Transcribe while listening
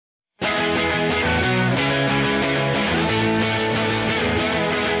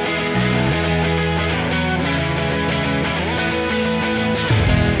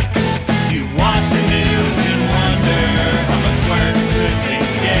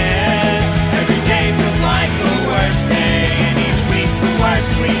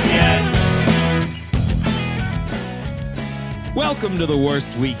Welcome to the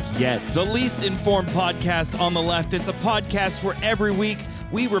worst week yet, the least informed podcast on the left. It's a podcast where every week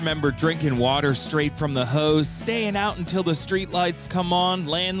we remember drinking water straight from the hose, staying out until the streetlights come on,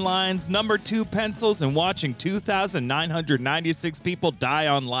 landlines, number 2 pencils, and watching 2,996 people die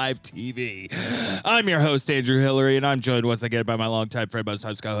on live TV. I'm your host, Andrew Hillary, and I'm joined once again by my longtime friend, most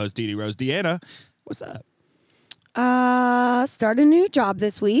times co-host, Dee Dee Rose. Deanna, what's up? Start a new job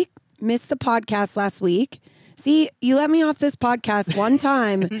this week. Missed the podcast last week. See, you let me off this podcast one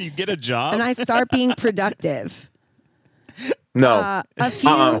time. You get a job? And I start being productive. No. A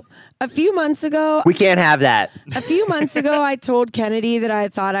few months ago. We can't have that. A few months ago, I told Kennedy that I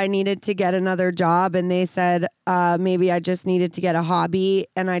thought I needed to get another job. And they said maybe I just needed to get a hobby.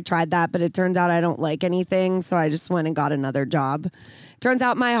 And I tried that, but it turns out I don't like anything. So I just went and got another job. Turns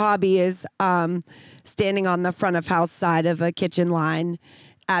out my hobby is standing on the front of house side of a kitchen line,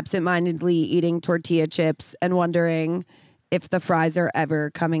 absentmindedly eating tortilla chips and wondering if the fries are ever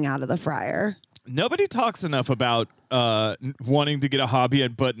coming out of the fryer. Nobody talks enough about wanting to get a hobby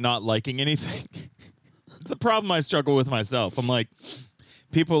but not liking anything. It's a problem I struggle with myself. I'm like,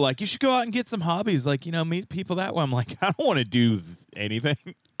 people are like, you should go out and get some hobbies. Like, you know, meet people that way. I'm like, I don't want to do anything.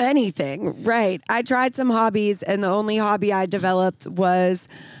 Anything, right. I tried some hobbies, and the only hobby I developed was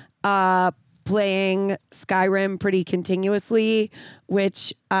playing Skyrim pretty continuously,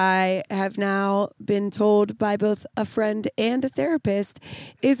 which I have now been told by both a friend and a therapist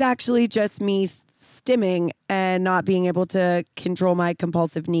is actually just me stimming and not being able to control my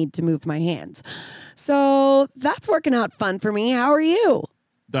compulsive need to move my hands. So that's working out fun for me. How are you?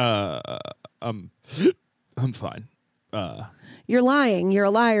 I'm fine. You're lying. You're a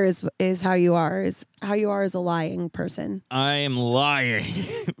liar is how you are. Is how you are as a lying person. I am lying.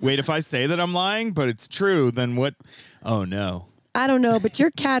 Wait, if I say that I'm lying, but it's true, then what? Oh, no. I don't know, but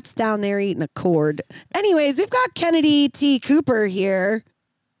your cat's down there eating a cord. Anyways, we've got Kennedy T. Cooper here.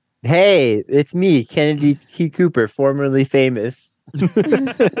 Hey, it's me, Kennedy T. Cooper, formerly famous.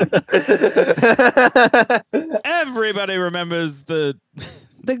 Everybody remembers the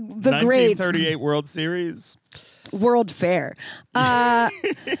great 1938 World Series. World Fair. Elon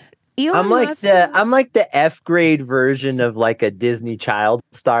I'm like Musk. the F grade version of like a Disney child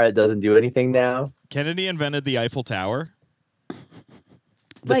star that doesn't do anything now. Kennedy invented the Eiffel Tower. The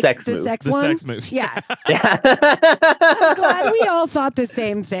like sex the move. sex The one? sex move. Yeah. Yeah. I'm glad we all thought the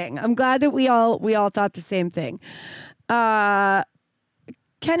same thing. I'm glad that we all thought the same thing.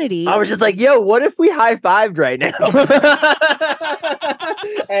 Kennedy. I was just like, yo, what if we high-fived right now?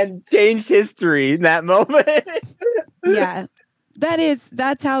 And changed history in that moment. Yeah.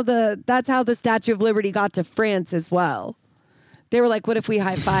 That's how the Statue of Liberty got to France as well. They were like, what if we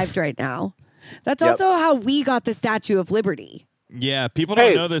high-fived right now? That's also how we got the Statue of Liberty. Yeah, people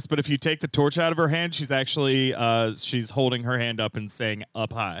don't know this, but if you take the torch out of her hand, she's actually she's holding her hand up and saying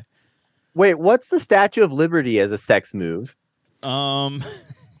 "up high." Wait, what's the Statue of Liberty as a sex move? A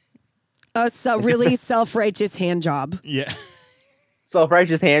really self-righteous hand job. Yeah.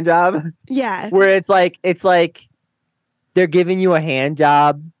 Self-righteous hand job? Yeah. Where it's like they're giving you a hand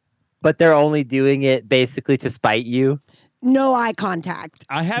job, but they're only doing it basically to spite you. No eye contact.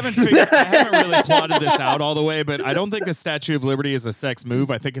 I haven't really plotted this out all the way, but I don't think the Statue of Liberty is a sex move.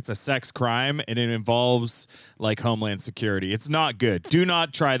 I think it's a sex crime, and it involves like Homeland Security. It's not good. Do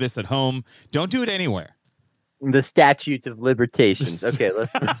not try this at home. Don't do it anywhere. The Statute of Libertations. Okay,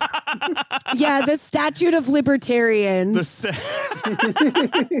 listen. Yeah, the Statute of Libertarians.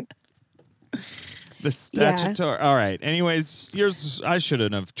 The statutory. Yeah. All right. Anyways, yours. I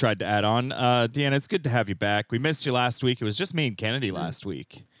shouldn't have tried to add on. Deanna, it's good to have you back. We missed you last week. It was just me and Kennedy last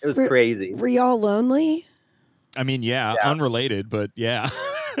week. It was crazy. Were y'all lonely? I mean, yeah, unrelated, but yeah.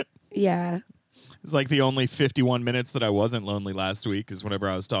 Yeah. It's like the only 51 minutes that I wasn't lonely last week is whenever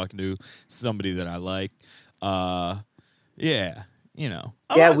I was talking to somebody that I like. Yeah, you know.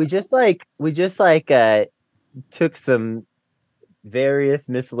 Yeah, we just took some various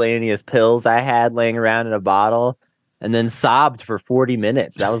miscellaneous pills I had laying around in a bottle and then sobbed for 40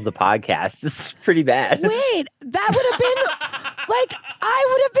 minutes. That was the podcast. This is pretty bad. Wait, that would have been like, I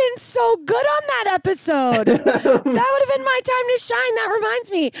would have been so good on that episode. That would have been my time to shine. That reminds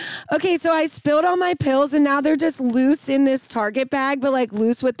me. Okay, so I spilled all my pills and now they're just loose in this Target bag, but like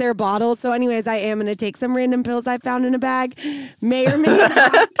loose with their bottles. So anyways, I am going to take some random pills I found in a bag. May or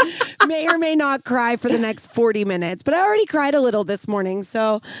may not cry for the next 40 minutes, but I already cried a little this morning.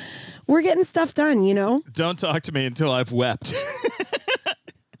 So we're getting stuff done, you know? Don't talk to me until I've wept.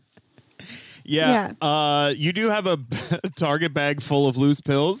 Yeah. You do have a Target bag full of loose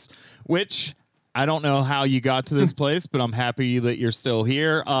pills, which I don't know how you got to this place, but I'm happy that you're still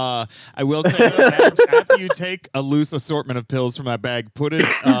here. I will say that after you take a loose assortment of pills from that bag, put it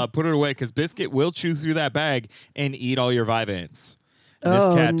away, because Biscuit will chew through that bag and eat all your Vyvanse. This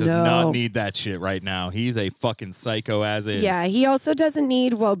cat does not need that shit right now. He's a fucking psycho as is. Yeah, he also doesn't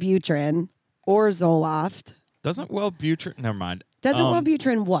need Wellbutrin or Zoloft. Doesn't Wellbutrin? Never mind. Doesn't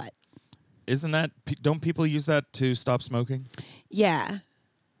Wellbutrin what? Isn't that? Don't people use that to stop smoking? Yeah.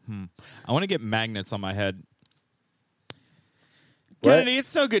 I want to get magnets on my head. What? Kennedy, it's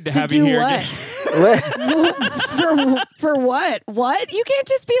so good to have you here. What? for what? What? You can't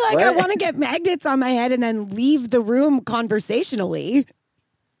just be like, I want to get magnets on my head and then leave the room conversationally.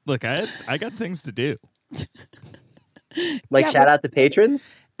 Look, I got things to do. Like shout out to patrons?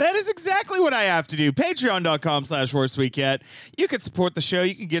 That is exactly what I have to do. Patreon.com/worstweekyet. You can support the show.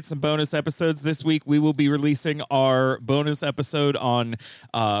 You can get some bonus episodes. This week, we will be releasing our bonus episode on,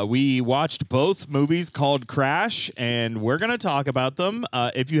 we watched both movies called Crash, and we're going to talk about them.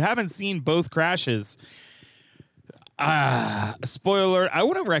 If you haven't seen both Crashes, spoiler, I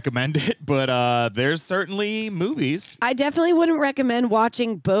wouldn't recommend it, but there's certainly movies. I definitely wouldn't recommend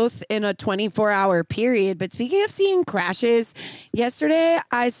watching both in a 24-hour period. But speaking of seeing crashes, yesterday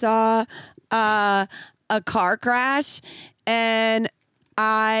I saw a car crash and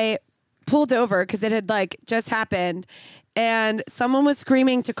I pulled over because it had like just happened. And someone was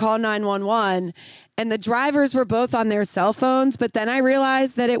screaming to call 911, and the drivers were both on their cell phones. But then I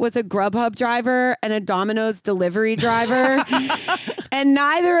realized that it was a Grubhub driver and a Domino's delivery driver, and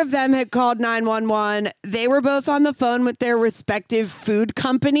neither of them had called 911. They were both on the phone with their respective food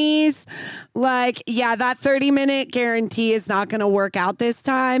companies. Like, yeah, that 30-minute guarantee is not going to work out this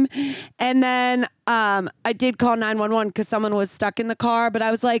time. And then I did call 911 because someone was stuck in the car, but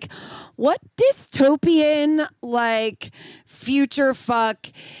I was like, what dystopian, like, future fuck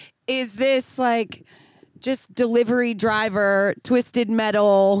is this, like, just delivery driver, twisted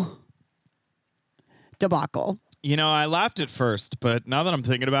metal debacle? You know, I laughed at first, but now that I'm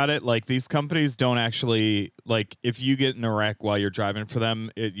thinking about it, like, these companies don't actually, like, if you get in a wreck while you're driving for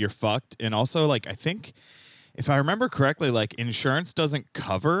them, you're fucked. And also, like, I think, if I remember correctly, like, insurance doesn't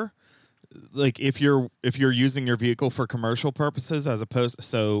cover, like, if you're using your vehicle for commercial purposes as opposed,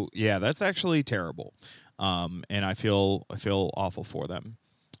 so yeah, that's actually terrible. And I feel awful for them.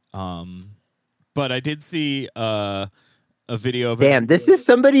 But I did see a video of Damn, this is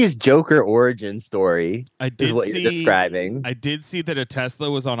somebody's Joker origin story. I did what see you're describing. I did see that a Tesla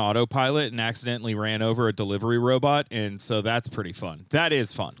was on autopilot and accidentally ran over a delivery robot, and so that's pretty fun. That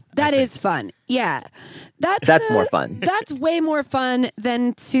is fun. That is fun. Yeah. That's more fun. That's way more fun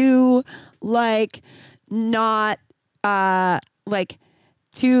than two, like, not, like,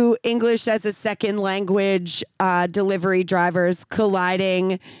 two English as a second language delivery drivers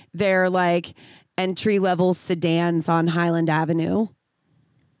colliding their, like, entry-level sedans on Highland Avenue.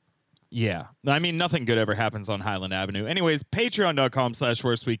 Yeah. I mean, nothing good ever happens on Highland Avenue. Anyways,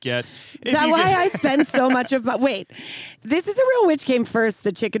 patreon.com/worstweekyet. Is that why I spend so much of my... Wait, this is a real which came first,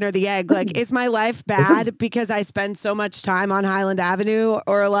 the chicken or the egg? Like, is my life bad because I spend so much time on Highland Avenue?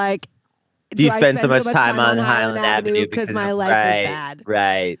 Or, like, do you spend so much time on Highland Avenue because my life is bad?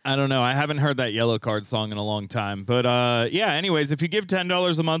 Right. I don't know. I haven't heard that Yellow Card song in a long time. But yeah, anyways, if you give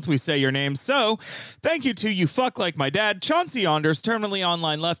 $10 a month, we say your name. So thank you to You Fuck Like My Dad, Chauncey Onders, Terminally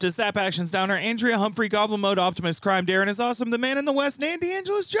Online Leftist, Zap Actions Downer, Andrea Humphrey, Goblin Mode, Optimus Crime, Darren is Awesome, The Man in the West, Nandy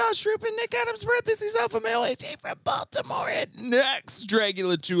Angeles, Josh Rupin, Nick Adams, Parentheses, Alpha Male, AJ from Baltimore, and next,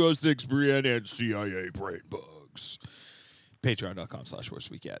 Dragula 206, Brienne, and CIA Brain Bugs.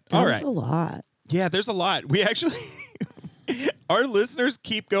 Patreon.com/worstweekyet. All right. That's a lot. Yeah, there's a lot. We actually, our listeners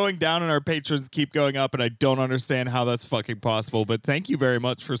keep going down and our patrons keep going up, and I don't understand how that's fucking possible, but thank you very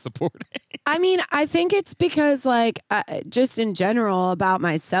much for supporting. I mean, I think it's because, like, just in general about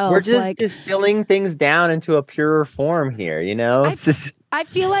myself. We're just like, distilling things down into a purer form here, you know? I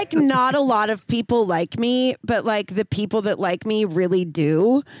feel like not a lot of people like me, but, like, the people that like me really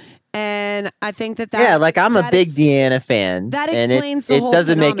do. And I think that yeah, like I'm a big Deanna fan. That explains the whole It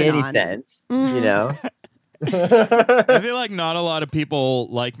doesn't phenomenon. make any sense, you know? I feel like not a lot of people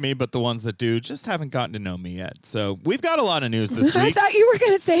like me, but the ones that do just haven't gotten to know me yet. So we've got a lot of news this week. I thought you were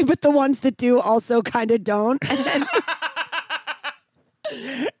going to say, but the ones that do also kind of don't. And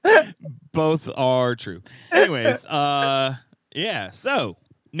then... Both are true. Anyways, yeah. So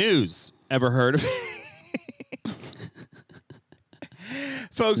news. Ever heard of it?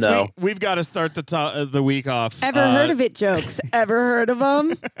 Folks, no. we've got to start the week off. Ever heard of it jokes? Ever heard of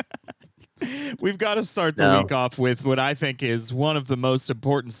them? We've got to start the week off with what I think is one of the most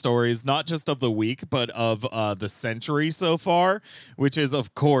important stories, not just of the week, but of the century so far, which is,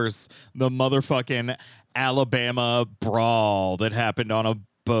 of course, the motherfucking Alabama brawl that happened on a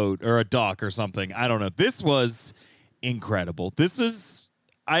boat or a dock or something. I don't know. This was incredible. This is,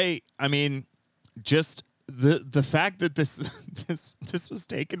 I mean, just the fact that this was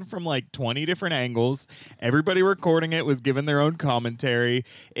taken from like 20 different angles, everybody recording it was given their own commentary.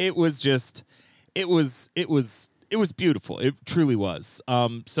 It was beautiful. It truly was.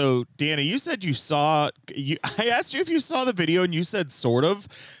 So Deanna, you said I asked you if you saw the video and you said sort of.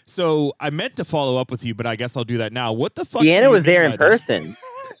 So I meant to follow up with you, but I guess I'll do that now. What the fuck? Deanna was there in person.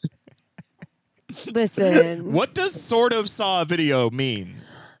 Listen. What does sort of saw a video mean?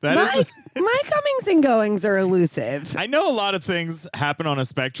 My comings and goings are elusive. I know a lot of things happen on a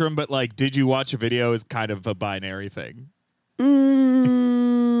spectrum, but like, did you watch a video is kind of a binary thing. Have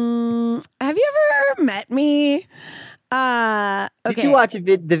you ever met me? Okay. Did you watch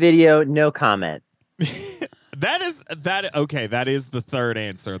the video? No comment. That is the third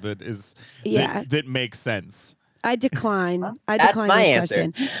answer that makes sense. I decline. That's my this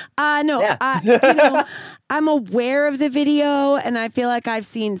answer. question. I'm aware of the video, and I feel like I've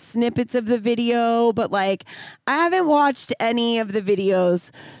seen snippets of the video, but like I haven't watched any of the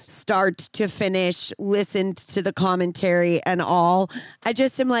videos start to finish, listened to the commentary and all. I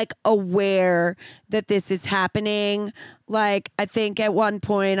just am like aware that this is happening. Like I think at one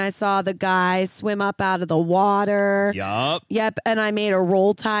point I saw the guy swim up out of the water. Yep. And I made a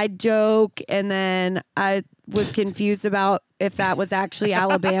Roll Tide joke, and then I was confused about if that was actually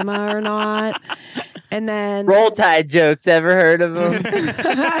Alabama or not. And then Roll Tide jokes, ever heard of them?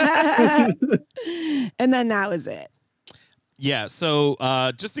 And then that was it. Yeah, so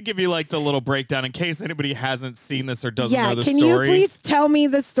just to give you like the little breakdown in case anybody hasn't seen this or doesn't know the story. Can you please tell me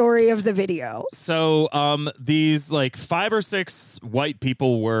the story of the video? So these like 5 or 6 white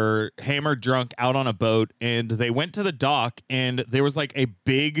people were hammered drunk out on a boat, and they went to the dock, and there was like a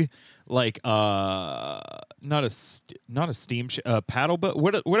big like not a steam paddle boat,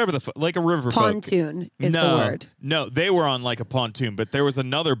 whatever like a river pontoon boat. is the word. No, they were on like a pontoon, but there was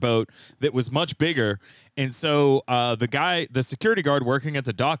another boat that was much bigger. And so the security guard working at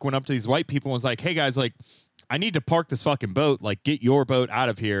the dock went up to these white people and was like, "Hey guys, like I need to park this fucking boat, like get your boat out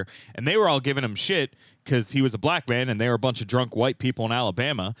of here." And they were all giving him shit because he was a black man and they were a bunch of drunk white people in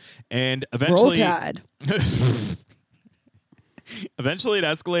Alabama. And eventually Roll Tide. Eventually it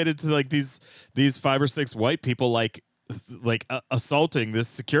escalated to like these 5 or 6 white people like assaulting this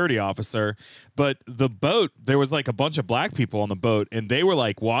security officer. But the boat, there was like a bunch of black people on the boat, and they were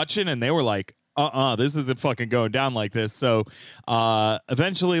like watching, and they were like, this isn't fucking going down like this. So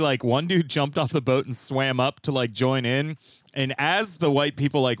eventually like one dude jumped off the boat and swam up to like join in. And as the white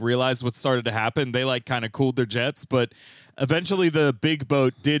people like realized what started to happen, they like kind of cooled their jets. But eventually the big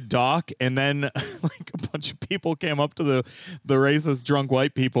boat did dock, and then like a bunch of people came up to the racist drunk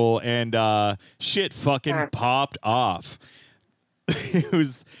white people, and shit fucking popped off. It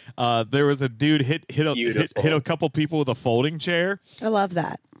was there was a dude hit a couple people with a folding chair. I love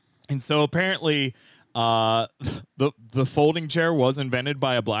that. And so apparently the folding chair was invented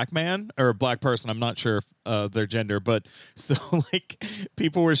by a black man or a black person. I'm not sure their gender, but so like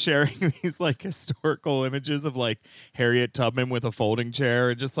people were sharing these like historical images of like Harriet Tubman with a folding chair,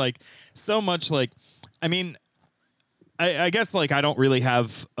 and just like so much like, I mean, I guess like I don't really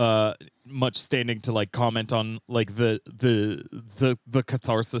have much standing to like comment on like the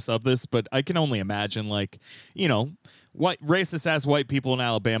catharsis of this, but I can only imagine like, you know, racist ass white people in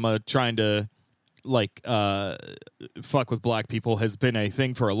Alabama trying to like fuck with black people has been a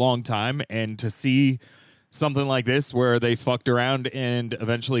thing for a long time, and to see something like this where they fucked around and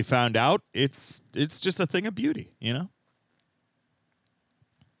eventually found out, it's just a thing of beauty, you know?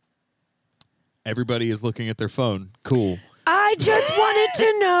 Everybody is looking at their phone. Cool. I just wanted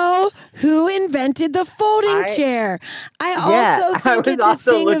to know who invented the folding chair. I was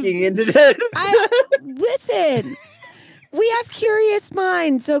also looking into this. Listen, we have curious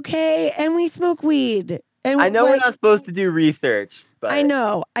minds, okay? And we smoke weed. And I know we're not supposed to do research, but I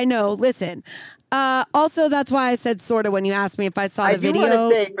know. Listen. Also, that's why I said sort of when you asked me if I saw the video. I do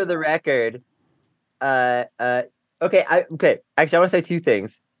want to say for the record, okay. Actually, I want to say 2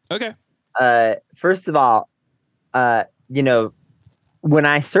 things. Okay. First of all, you know, when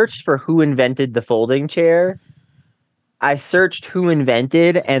I searched for who invented the folding chair, I searched who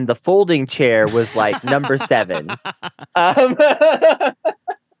invented, and the folding chair was like number 7. The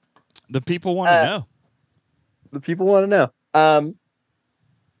people want to know. The people want to know.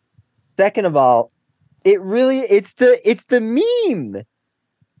 Second of all, it's the meme.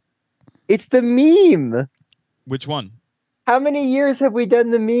 It's the meme. Which one? How many years have we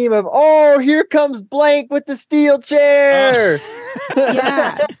done the meme of, oh, here comes blank with the steel chair?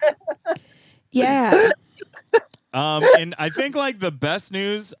 Yeah. Yeah. And I think like the best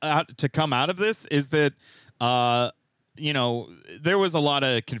news to come out of this is that, there was a lot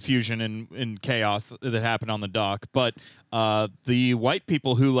of confusion and chaos that happened on the dock, but the white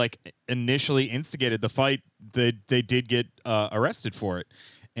people who like initially instigated the fight, they did get arrested for it,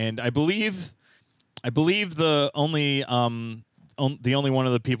 and I believe the only one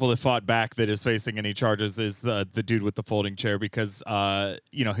of the people that fought back that is facing any charges is the dude with the folding chair, because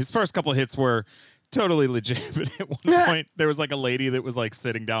his first couple of hits were totally legit, but at one point there was like a lady that was like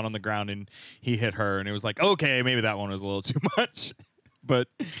sitting down on the ground and he hit her, and it was like, okay, maybe that one was a little too much. But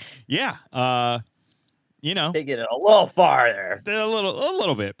yeah, taking it a little farther, a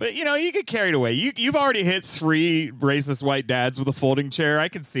little bit, but you get carried away. You've already hit 3 racist white dads with a folding chair. I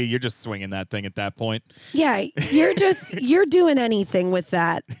can see you're just swinging that thing at that point. Yeah, you're doing anything with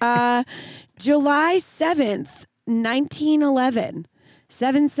that. July 7th, 1911,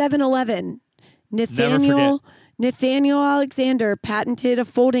 7/7/11. Nathaniel Alexander patented a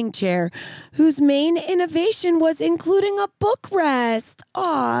folding chair whose main innovation was including a bookrest.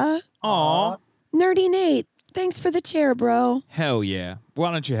 Aw. Nerdy Nate, thanks for the chair, bro. Hell yeah.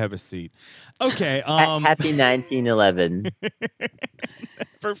 Why don't you have a seat? Okay. Happy 1911.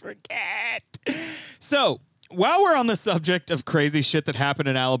 Never forget. So, while we're on the subject of crazy shit that happened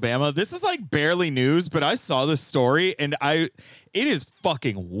in Alabama, this is like barely news, but I saw this story and it is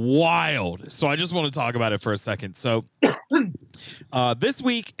fucking wild. So I just want to talk about it for a second. So this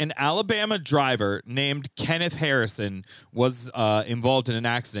week, an Alabama driver named Kenneth Harrison was involved in an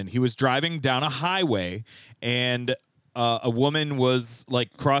accident. He was driving down a highway, and a woman was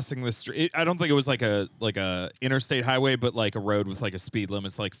like crossing the street. I don't think it was like a interstate highway, but like a road with like a speed limit.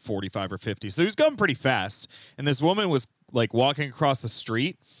 It's like 45 or 50. So he was going pretty fast. And this woman was like walking across the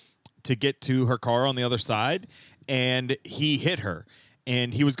street to get to her car on the other side, and he hit her.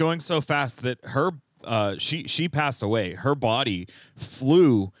 And he was going so fast that she passed away. Her body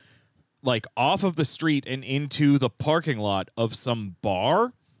flew like off of the street and into the parking lot of some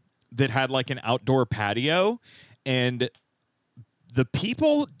bar that had like an outdoor patio. And the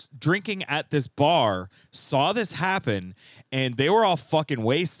people drinking at this bar saw this happen, and they were all fucking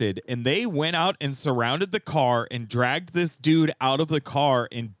wasted. And they went out and surrounded the car and dragged this dude out of the car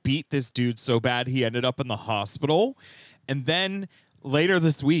and beat this dude so bad he ended up in the hospital. And then later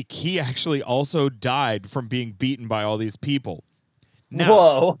this week, he actually also died from being beaten by all these people. Now,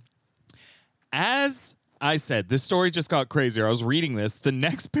 whoa. As I said, this story just got crazier. I was reading this. The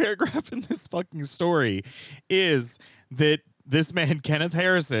next paragraph in this fucking story is that this man, Kenneth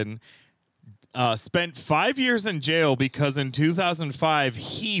Harrison, spent 5 years in jail because in 2005,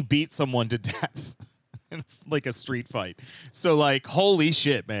 he beat someone to death in like a street fight. So like, holy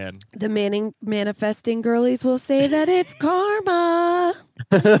shit, man. The manifesting girlies will say that it's karma.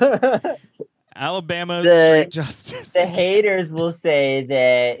 Alabama's street justice. The haters will say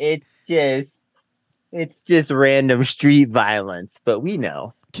that it's just random street violence, but we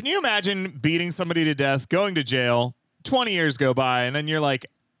know. Can you imagine beating somebody to death, going to jail, 20 years go by, and then you're like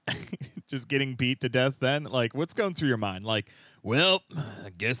just getting beat to death then? Like, what's going through your mind? Like, well,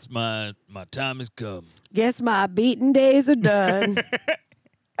 I guess my time has come. Guess my beating days are done.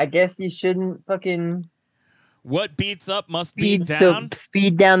 I guess you shouldn't fucking... What beats up must beat down.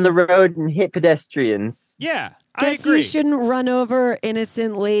 Speed down the road and hit pedestrians. Yeah, I Guess agree. you shouldn't run over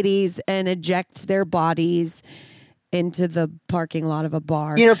innocent ladies and eject their bodies into the parking lot of a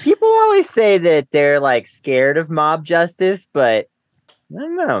bar. You know, people always say that they're like scared of mob justice, but I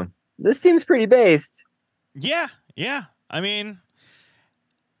don't know. This seems pretty based. Yeah. I mean,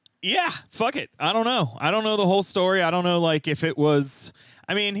 yeah, fuck it. I don't know. I don't know the whole story. I don't know, like, if it was...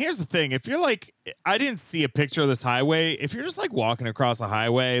 I mean, here's the thing. If you're like... I didn't see a picture of this highway. If you're just, like, walking across a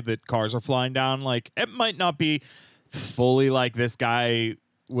highway that cars are flying down, like, it might not be fully like this guy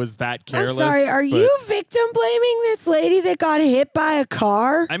was that careless. I'm sorry, are you victim blaming this lady that got hit by a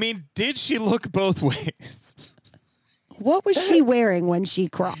car? I mean, did she look both ways? What was she wearing when she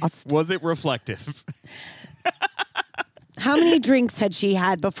crossed? Was it reflective? How many drinks had she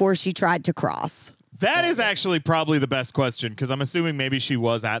had before she tried to cross? That is actually probably the best question, because I'm assuming maybe she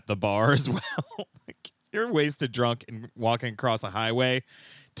was at the bar as well. Like, you're wasted drunk and walking across a highway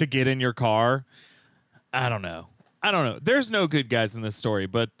to get in your car. I don't know. There's no good guys in this story,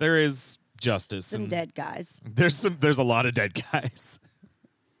 but there is justice. Some dead guys. There's a lot of dead guys.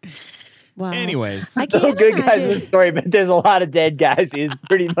 Wow. Anyways. I can't No good imagine. guys in the story, but there's a lot of dead guys is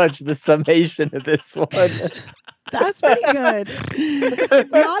pretty much the summation of this one. That's pretty good.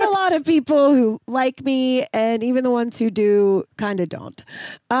 Not a lot of people who like me, and even the ones who do kind of don't.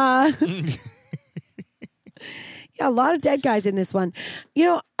 Yeah, a lot of dead guys in this one. You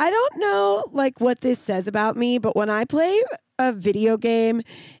know, I don't know like what this says about me, but when I play a video game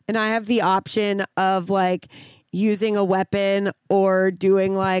and I have the option of like using a weapon or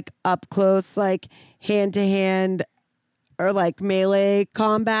doing like up close, like hand to hand or like melee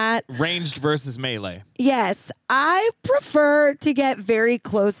combat. Ranged versus melee. Yes, I prefer to get very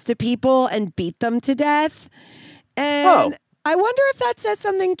close to people and beat them to death. And I wonder if that says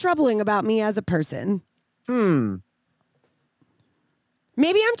something troubling about me as a person.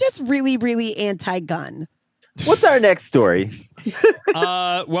 Maybe I'm just really, really anti-gun. What's our next story?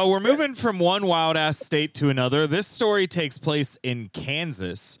 Well, we're moving from one wild ass state to another. This story takes place in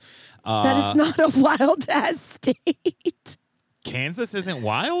Kansas. That is not a wild ass state. Kansas isn't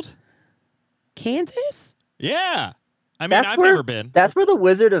wild? Kansas? Yeah. I mean, I've never been. That's where the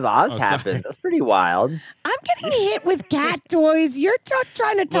Wizard of Oz Sorry. happens. That's pretty wild. I'm getting hit with cat toys. You're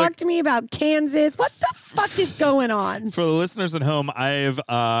trying to talk to me about Kansas. What the fuck is going on? For the listeners at home,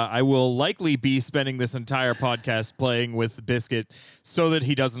 I will likely be spending this entire podcast playing with Biscuit so that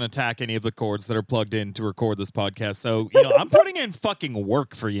he doesn't attack any of the cords that are plugged in to record this podcast. So, I'm putting in fucking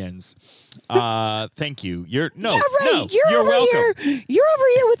work for Yins. Thank you. You're welcome. You're over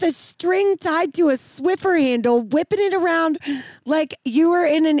here with a string tied to a Swiffer handle, whipping it around like you were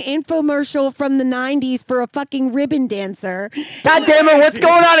in an infomercial from the 90s for a fucking ribbon dancer. God damn it, what's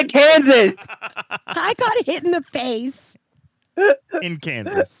going on in Kansas? I got hit in the face. In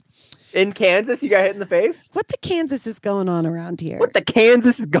Kansas. In Kansas, you got hit in the face? What the Kansas is going on around here? What the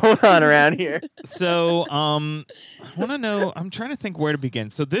Kansas is going on around here? So, I want to know, I'm trying to think where to begin.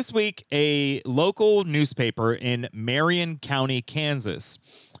 So this week, a local newspaper in Marion County, Kansas,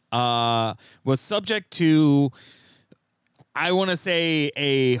 was subject to, I want to say,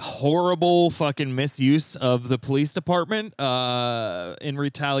 a horrible fucking misuse of the police department in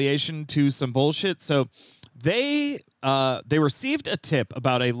retaliation to some bullshit. So they received a tip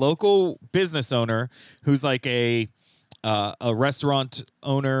about a local business owner who's like a restaurant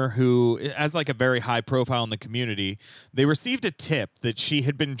owner who has like a very high profile in the community. They received a tip that she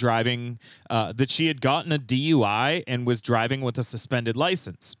had been driving, that she had gotten a DUI and was driving with a suspended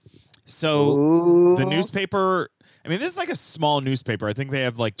license. So the newspaper, I mean, this is like a small newspaper. I think they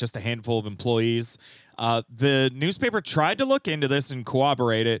have like just a handful of employees. The newspaper tried to look into this and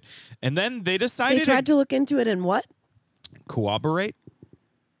corroborate it, and then they decided They tried to look into it and what? Corroborate?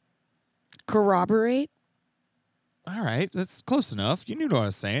 Corroborate? All right, that's close enough. You knew what I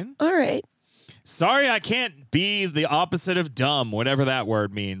was saying. All right. Sorry, I can't be the opposite of dumb, whatever that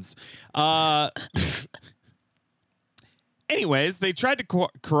word means. Anyways, they tried to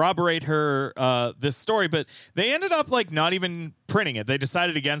corroborate her this story, but they ended up like not even printing it. They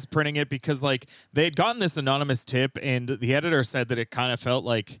decided against printing it because like they had gotten this anonymous tip, and the editor said that it kind of felt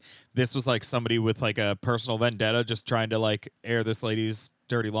like this was like somebody with like a personal vendetta just trying to like air this lady's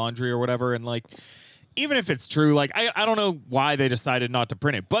dirty laundry or whatever. And like, even if it's true, like I don't know why they decided not to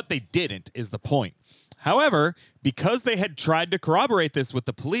print it, but they didn't is the point. However, because they had tried to corroborate this with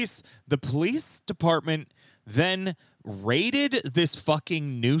the police department then raided this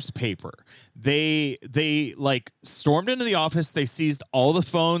fucking newspaper. They like stormed into the office. They seized all the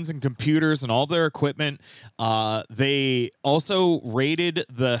phones and computers and all their equipment. They also raided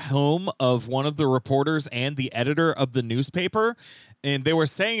the home of one of the reporters and the editor of the newspaper. And they were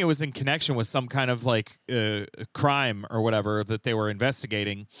saying it was in connection with some kind of like crime or whatever that they were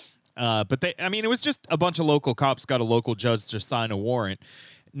investigating. But it was just a bunch of local cops got a local judge to sign a warrant.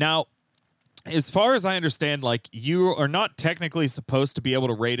 Now, as far as I understand, like, you are not technically supposed to be able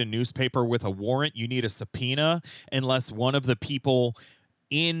to raid a newspaper with a warrant. You need a subpoena unless one of the people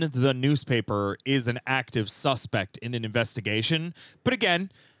in the newspaper is an active suspect in an investigation. But again,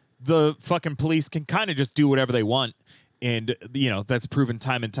 the fucking police can kind of just do whatever they want. And, that's proven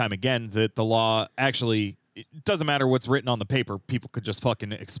time and time again that the law actually, it doesn't matter what's written on the paper. People could just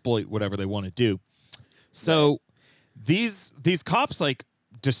fucking exploit whatever they want to do. So these cops, like,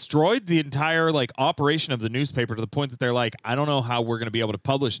 destroyed the entire like operation of the newspaper to the point that they're like, I don't know how we're going to be able to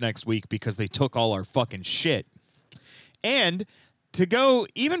publish next week because they took all our fucking shit. And to go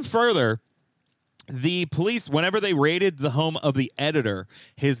even further, the police, whenever they raided the home of the editor,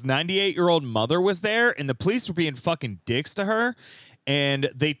 his 98-year-old mother was there, and the police were being fucking dicks to her. And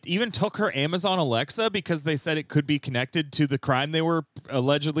they even took her Amazon Alexa because they said it could be connected to the crime they were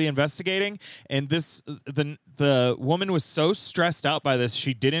allegedly investigating. And the woman was so stressed out by this,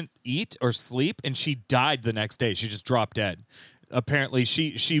 she didn't eat or sleep, and she died the next day. She just dropped dead. Apparently,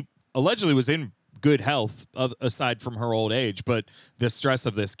 she allegedly was in good health aside from her old age, but the stress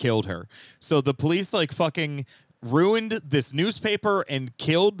of this killed her. So the police like fucking ruined this newspaper and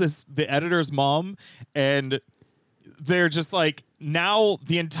killed the editor's mom, and they're just like, now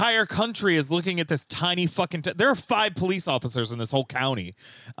the entire country is looking at this tiny fucking there are 5 police officers in this whole county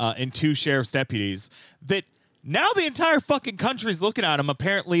and 2 sheriff's deputies that now the entire fucking country's looking at him.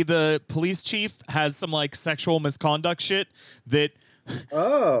 Apparently the police chief has some like sexual misconduct shit that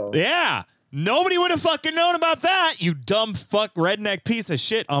yeah, nobody would have fucking known about that, you dumb fuck redneck piece of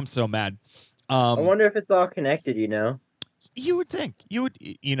shit. I'm so mad. I wonder if it's all connected, you know? You would think. You would,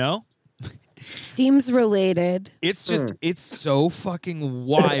 you know? Seems related. It's just, it's so fucking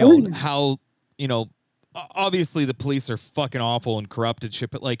wild how, you know, obviously the police are fucking awful and corrupt and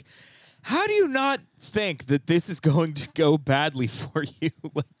shit, but like, how do you not think that this is going to go badly for you?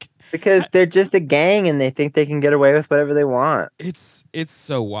 Like, because they're just a gang and they think they can get away with whatever they want. It's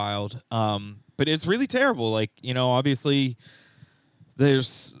so wild. But it's really terrible. Like, you know, obviously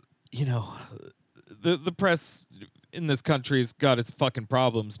there's, you know, the press in this country's got its fucking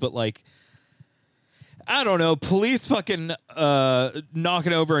problems, but like, I don't know, police fucking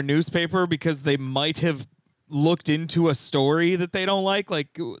knocking over a newspaper because they might have looked into a story that they don't like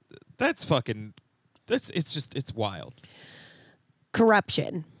it's wild.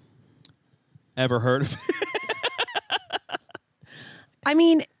 Corruption. Ever heard of it? I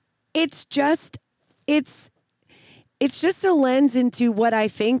mean, it's just a lens into what I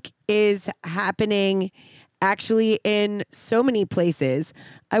think is happening actually in so many places.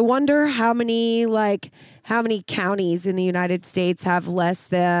 I wonder how many counties in the United States have less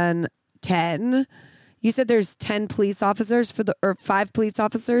than 10. You said there's 10 police officers or 5 police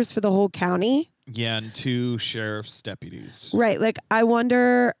officers for the whole county? Yeah, and 2 sheriff's deputies. Right. Like, I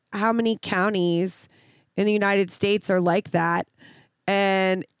wonder how many counties in the United States are like that.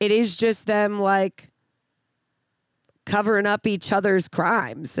 And it is just them like covering up each other's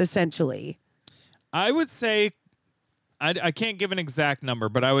crimes, essentially. I would say, I can't give an exact number,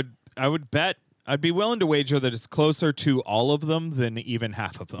 but I would bet, I'd be willing to wager that it's closer to all of them than even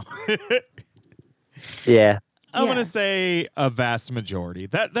half of them. Yeah. I'm going to say a vast majority.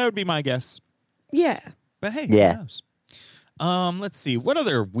 That would be my guess. Yeah. But hey, who knows? Let's see. What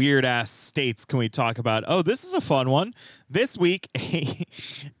other weird-ass states can we talk about? Oh, this is a fun one. This week,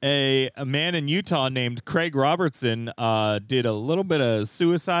 a man in Utah named Craig Robertson did a little bit of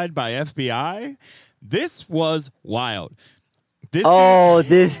suicide by FBI. This was wild.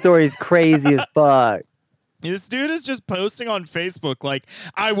 This story's crazy as fuck. This dude is just posting on Facebook like,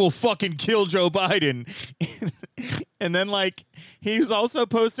 I will fucking kill Joe Biden. And then like, he's also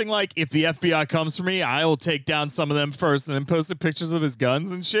posting like, if the FBI comes for me, I will take down some of them first, and then posted pictures of his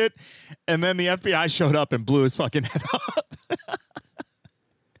guns and shit. And then the FBI showed up and blew his fucking head off.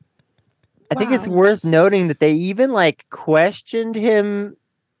 I think it's worth noting that they even like questioned him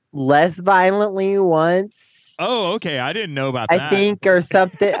less violently once. Oh, okay. I didn't know about that. I think, or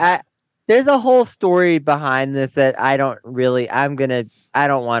something. There's a whole story behind this that I don't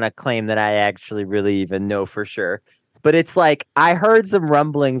want to claim that I actually really even know for sure. But it's like, I heard some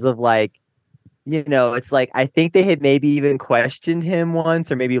rumblings of like, you know, it's like, I think they had maybe even questioned him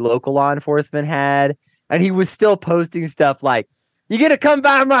once, or maybe local law enforcement had, and he was still posting stuff like, you gonna come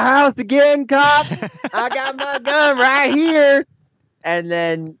by my house again, cop? I got my gun right here. And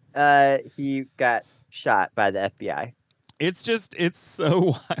then he got shot by the FBI. It's so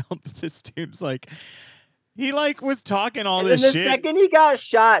wild that this dude's like, he like was talking all this shit. The second he got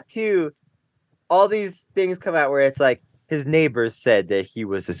shot too, all these things come out where it's like his neighbors said that he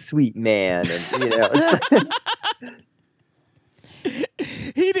was a sweet man, and you know.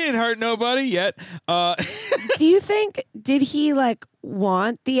 He didn't hurt nobody yet. Do you think, did he like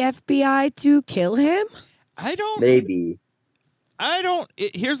want the FBI to kill him? Maybe.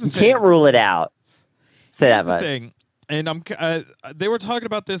 Here's the you thing. Can't rule it out. Say Here's that much. The thing. And they were talking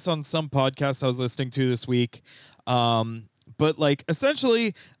about this on some podcast I was listening to this week. But like,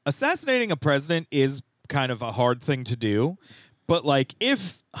 essentially, assassinating a president is kind of a hard thing to do. But like,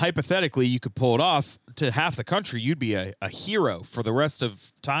 if hypothetically you could pull it off to half the country, you'd be a hero for the rest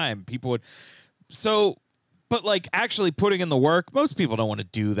of time. People would. So, but like actually putting in the work, most people don't want to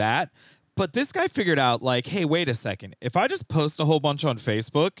do that. But this guy figured out like, hey, wait a second. If I just post a whole bunch on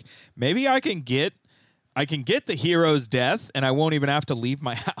Facebook, maybe I can get the hero's death, and I won't even have to leave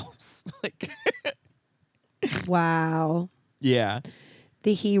my house. Like, wow. Yeah.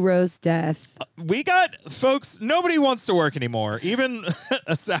 The hero's death. We got, folks, nobody wants to work anymore, even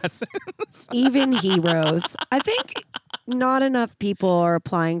assassins. Even heroes. I think not enough people are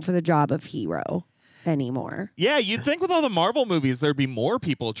applying for the job of hero. anymore. Yeah, you'd think with all the Marvel movies there'd be more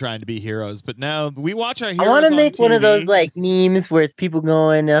people trying to be heroes, but no, we watch our heroes. I want to make on one of those TV. like memes where it's people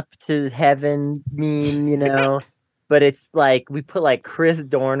going up to heaven meme, you know, but it's like we put like Chris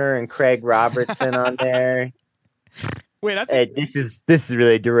Dorner and Craig Robertson on there. Wait, I think This is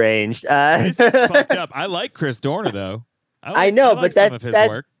really deranged. this is fucked up. I like Chris Dorner though. I know, like but some of his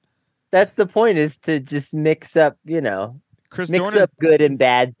work. That's the point, is to just mix up, you know, Chris mix Dorner, up good and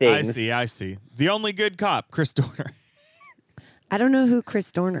bad things. I see. The only good cop, Chris Dorner. I don't know who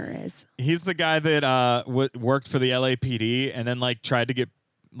Chris Dorner is. He's the guy that worked for the LAPD and then like tried to get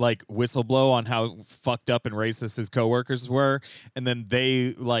like whistleblow on how fucked up and racist his coworkers were, and then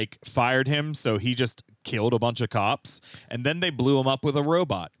they like fired him, so he just killed a bunch of cops, and then they blew him up with a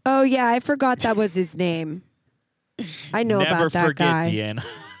robot. Oh yeah, I forgot that was his name. I know Never about that forget, guy. Deanna.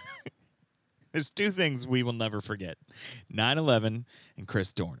 There's two things we will never forget: 9/11 and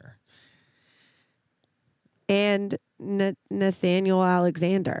Chris Dorner. And Nathaniel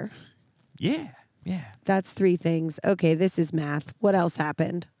Alexander. Yeah. That's 3 things. Okay, this is math. What else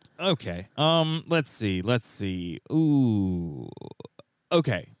happened? Okay. Let's see. Ooh.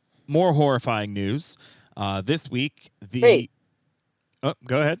 Okay. More horrifying news. This week, Great. Oh,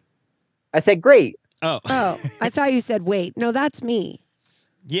 go ahead. I said great. Oh, I thought you said wait. No, that's me.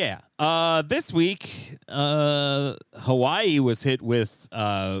 Yeah. This week, Hawaii was hit with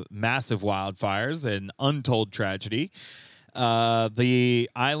massive wildfires, an untold tragedy. The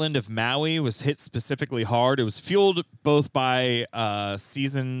island of Maui was hit specifically hard. It was fueled both by a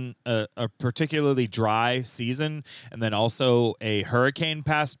particularly dry season, and then also a hurricane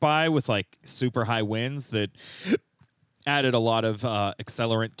passed by with like super high winds that added a lot of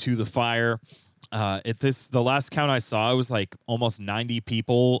accelerant to the fire. The last count I saw, it was like almost 90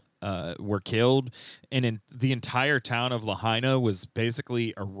 people were killed, and the entire town of Lahaina was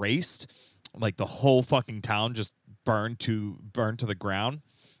basically erased. Like the whole fucking town just burned to the ground.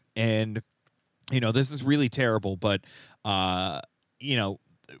 And this is really terrible, but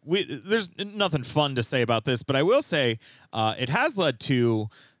there's nothing fun to say about this, but I will say it has led to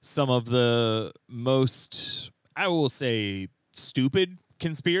some of the most, I will say, stupid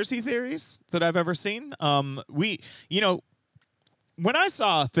conspiracy theories that I've ever seen. When I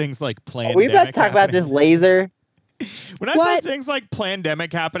saw things like Are we about to talk about this laser? When I saw things like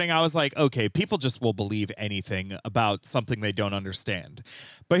pandemic happening, I was like, okay, people just will believe anything about something they don't understand.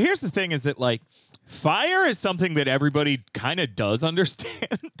 But here's the thing is that, like, fire is something that everybody kind of does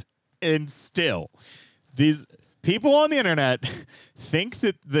understand. And still, these people on the internet think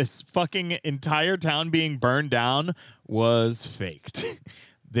that this fucking entire town being burned down was faked.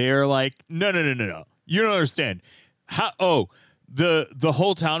 They're like, no. You don't understand. The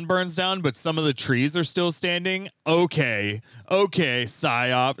whole town burns down, but some of the trees are still standing. Okay,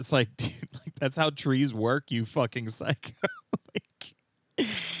 psyop. It's like, dude, like that's how trees work, you fucking psycho.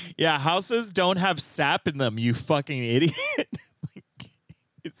 Yeah, houses don't have sap in them, you fucking idiot.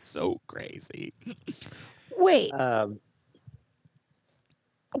 It's so crazy. Wait.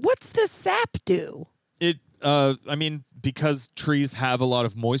 What's the sap do? Because trees have a lot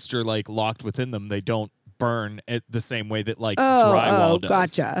of moisture like locked within them, they don't burn at the same way that like drywall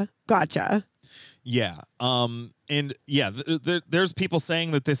does. Gotcha. Yeah. And yeah, there's people saying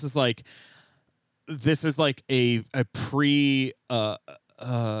that this is like a pre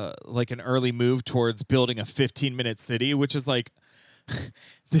like an early move towards building a 15-minute city, which is like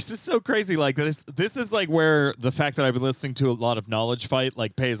this is so crazy. Like this is like where the fact that I've been listening to a lot of Knowledge Fight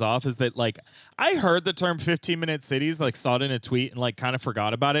like pays off, is that like I heard the term 15-minute cities, like saw it in a tweet and like kind of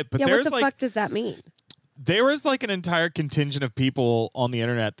forgot about it. But yeah, there's what the like, fuck does that mean? there is like an entire contingent of people on the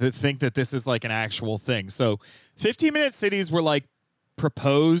internet that think that this is like an actual thing. So 15-minute cities were like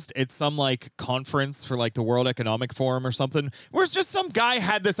proposed at some like conference for like the World Economic Forum or something, where it's just some guy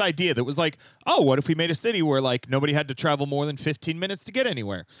had this idea that was like, oh, what if we made a city where like nobody had to travel more than 15 minutes to get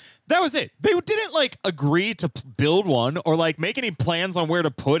anywhere? That was it. They didn't like agree to build one or like make any plans on where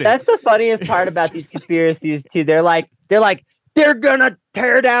to put it. That's the funniest part about these conspiracies too. They're like they're gonna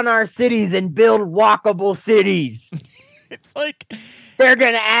tear down our cities and build walkable cities. It's like they're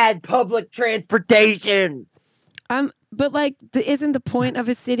gonna add public transportation. But like, isn't the point of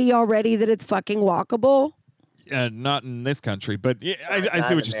a city already that it's fucking walkable? Not in this country, but yeah, I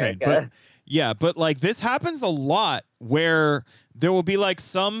see what you're saying. America. But yeah, but like this happens a lot where there will be like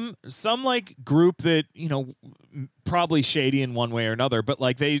some like group that, probably shady in one way or another, but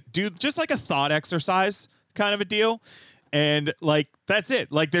like they do just like a thought exercise kind of a deal. And like that's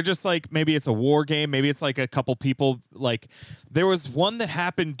it. Like they're just like, maybe it's a war game, maybe it's like a couple people. Like there was one that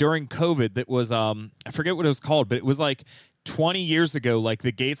happened during COVID that was I forget what it was called, but it was like 20 years ago, like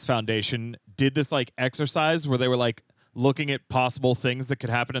the Gates Foundation did this like exercise where they were like looking at possible things that could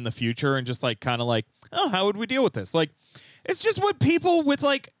happen in the future and just like kind of like, oh, how would we deal with this? Like, it's just what people with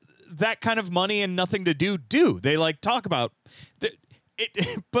like that kind of money and nothing to do. They like talk about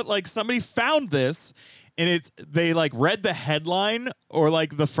it, but like somebody found this and they like read the headline or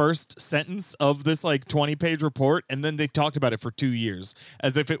like the first sentence of this like 20-page report, and then they talked about it for 2 years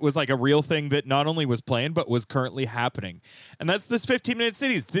as if it was like a real thing that not only was planned but was currently happening. And that's this 15-minute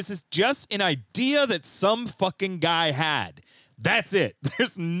cities. This is just an idea that some fucking guy had. That's it.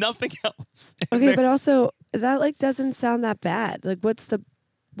 There's nothing else. Okay, but also that like doesn't sound that bad. Like, what's the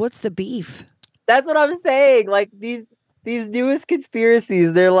beef? That's what I'm saying. Like these newest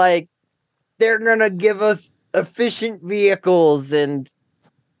conspiracies, they're like, they're gonna give us efficient vehicles and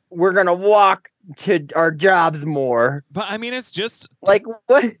we're gonna walk to our jobs more. But I mean, it's just like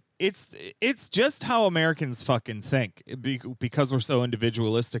what? It's just how Americans fucking think because we're so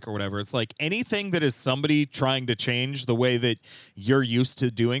individualistic or whatever. It's like anything that is somebody trying to change the way that you're used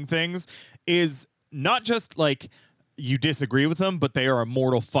to doing things is not just like you disagree with them, but they are a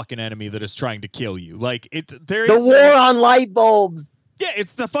mortal fucking enemy that is trying to kill you. Like there is the war on light bulbs. Yeah,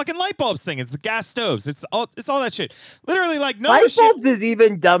 it's the fucking light bulbs thing. It's the gas stoves. It's all that shit. Literally, like no light bulbs is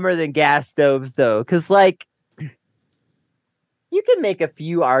even dumber than gas stoves, though, because like you can make a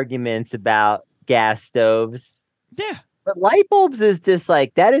few arguments about gas stoves. Yeah, but light bulbs is just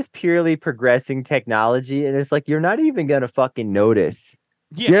like that is purely progressing technology, and it's like you're not even gonna fucking notice.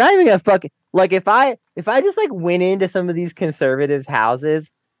 Yeah. You're not even gonna fucking like if I just like went into some of these conservatives'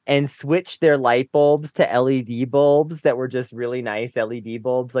 houses and switch their light bulbs to LED bulbs that were just really nice LED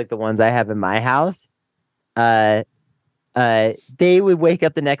bulbs like the ones I have in my house, they would wake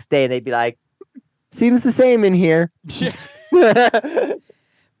up the next day and they'd be like, seems the same in here. Yeah.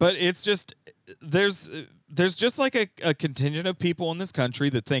 But it's just there's just like a contingent of people in this country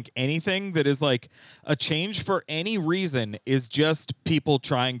that think anything that is like a change for any reason is just people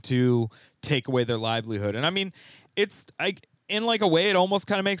trying to take away their livelihood. And I mean, it's like in like a way, it almost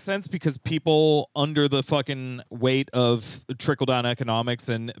kind of makes sense because people under the fucking weight of trickle-down economics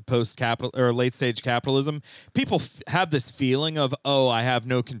and post-capital or late-stage capitalism, people have this feeling of, oh, I have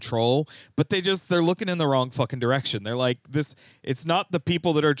no control, but they're looking in the wrong fucking direction. They're like this. It's not the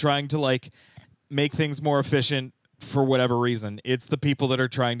people that are trying to like make things more efficient for whatever reason. It's the people that are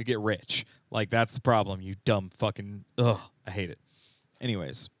trying to get rich. Like that's the problem. You dumb fucking. Ugh, I hate it.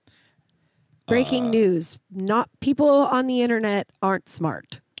 Anyways. Breaking news. Not people on the internet aren't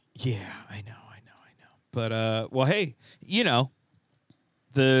smart. Yeah, I know. But well, hey, you know,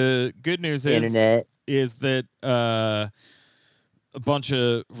 the good news is that a bunch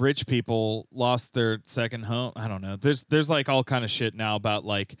of rich people lost their second home. I don't know. There's like all kind of shit now about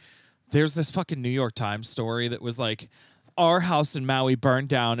like there's this fucking New York Times story that was like our house in Maui burned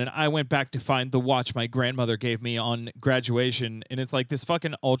down and I went back to find the watch my grandmother gave me on graduation. And it's like this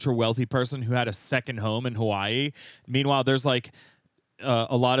fucking ultra wealthy person who had a second home in Hawaii. Meanwhile, there's like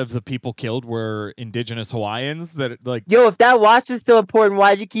a lot of the people killed were indigenous Hawaiians that like, yo, if that watch is so important,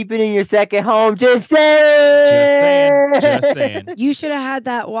 why'd you keep it in your second home? Just saying. You should have had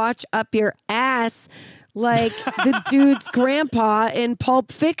that watch up your ass like the dude's grandpa in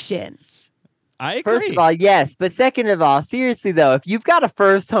Pulp Fiction. I agree. First of all, yes. But second of all, seriously, though, if you've got a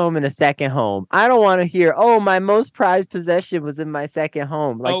first home and a second home, I don't want to hear, oh, my most prized possession was in my second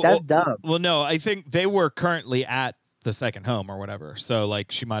home. Like, that's dumb. Well, no, I think they were currently at the second home or whatever. So,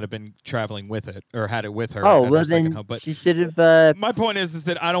 like, she might have been traveling with it or had it with her. Oh, well, then home. But she should have. My point is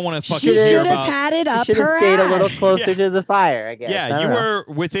that I don't want to fucking she hear should have had it up her ass. She should have stayed a little closer to the fire, I guess. Yeah, you were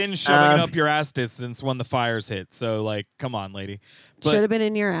within shoving it up your ass distance when the fires hit. So, like, come on, lady. Should have been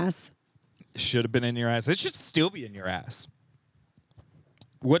in your ass. Should have been in your ass. It should still be in your ass.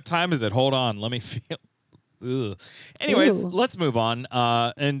 What time is it? Hold on. Let me feel. Ugh. Anyways, let's move on.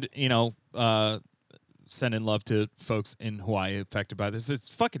 And, you know, sending love to folks in Hawaii affected by this. It's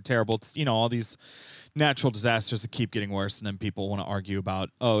fucking terrible. It's, you know, all these natural disasters that keep getting worse, and then people want to argue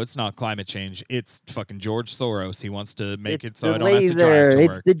about, oh, it's not climate change. It's fucking George Soros. He wants to make it so I don't have to drive to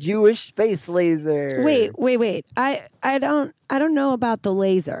work. It's the Jewish space laser. Wait. I don't know about the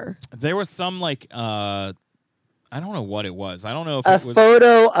laser. There was some like I don't know what it was. I don't know if a it was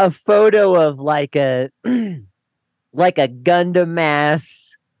photo of like a like a Gundam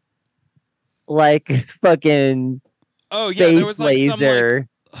mass like fucking there was like laser.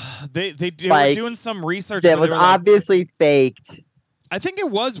 Some, like, they were doing some research that was obviously faked. I think it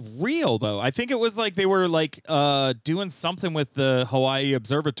was real though. I think it was like they were like doing something with the Hawaii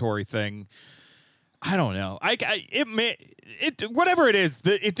Observatory thing. I don't know. Whatever it is,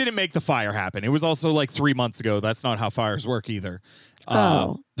 it didn't make the fire happen. It was also like 3 months ago. That's not how fires work either.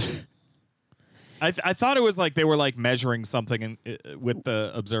 Oh. I thought it was like they were like measuring something with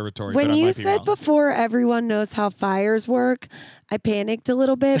the observatory. When but I you might be said wrong. before everyone knows how fires work, I panicked a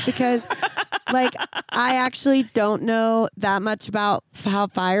little bit because like I actually don't know that much about how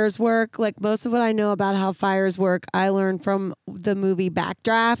fires work. Like most of what I know about how fires work, I learned from the movie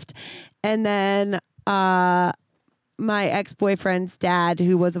Backdraft, and then my ex-boyfriend's dad,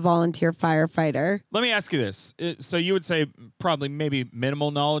 who was a volunteer firefighter. Let me ask you this. So you would say probably maybe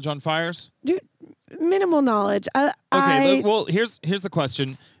minimal knowledge on fires? Dude, minimal knowledge. Well, here's the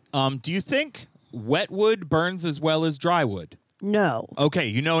question. Do you think wet wood burns as well as dry wood? No. Okay,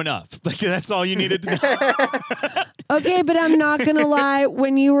 you know enough. Like that's all you needed to know. Okay, but I'm not gonna lie.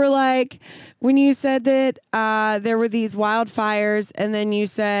 When you said that there were these wildfires, and then you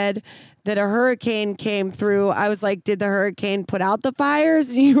said that a hurricane came through, I was like, did the hurricane put out the fires?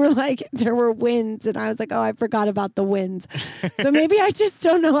 And you were like, there were winds, and I was like, oh, I forgot about the winds. So maybe I just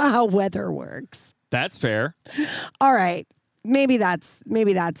don't know how weather works. That's fair. All right. Maybe that's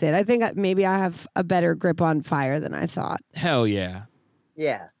it. I think maybe I have a better grip on fire than I thought. Hell yeah.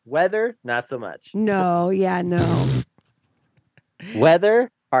 Yeah. Weather, not so much. No. Weather,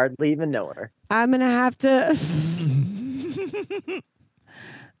 hardly even know her. I'm going to have to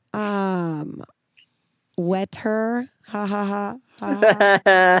wet her. Ha ha ha.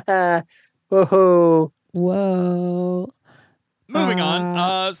 Ha, ha. Whoa. Whoa. Moving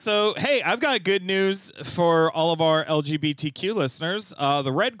on. So, hey, I've got good news for all of our LGBTQ listeners.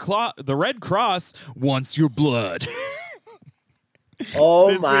 The Red Cross wants your blood.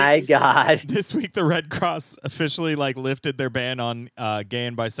 Oh my God. This week, the Red Cross officially lifted their ban on gay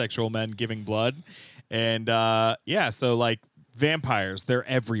and bisexual men giving blood. And so vampires, they're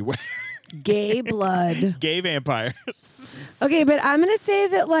everywhere. Gay blood. Gay vampires. Okay, but I'm going to say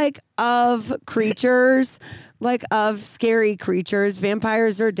that of creatures, of scary creatures,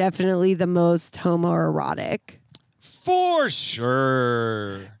 vampires are definitely the most homoerotic. For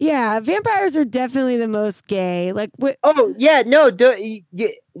sure. Yeah, vampires are definitely the most gay. Oh, yeah, no,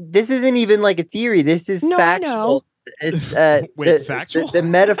 this isn't even a theory. This is No, factual. I know. It's, Wait, factual? The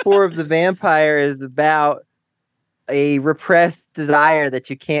metaphor of the vampire is about a repressed desire that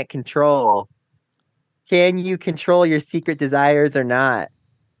you can't control. Can you control your secret desires or not?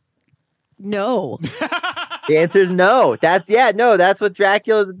 No. The answer is no. That's what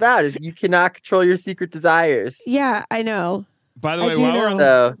Dracula is about. Is you cannot control your secret desires. Yeah, I know. By the I way, do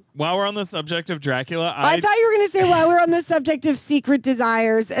while we're on the subject of Dracula, I thought you were going to say while we're on the subject of secret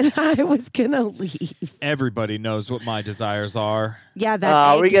desires, and I was going to leave. Everybody knows what my desires are. Yeah,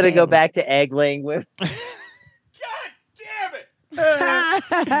 that. We're going to go back to egg laying with.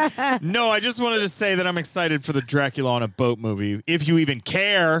 No, I just wanted to say that I'm excited for the Dracula on a boat movie. If you even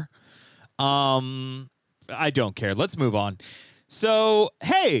care. I don't care. Let's move on. So,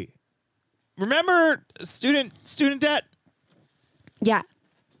 hey, remember student debt? Yeah.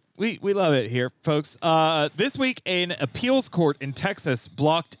 We love it here, folks. This week, an appeals court in Texas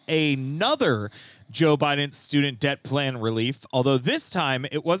blocked another Joe Biden student debt plan relief. Although this time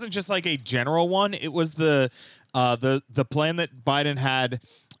it wasn't just a general one. It was the plan that Biden had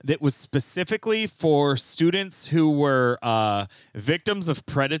that was specifically for students who were victims of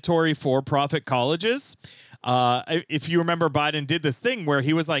predatory for-profit colleges. If you remember, Biden did this thing where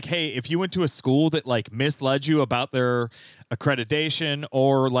he was like, hey, if you went to a school that misled you about their accreditation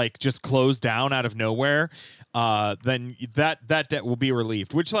or just closed down out of nowhere, then that debt will be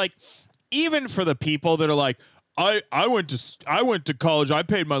relieved. Which even for the people that are like, I went to college, I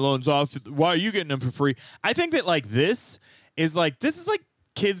paid my loans off, why are you getting them for free? I think that this is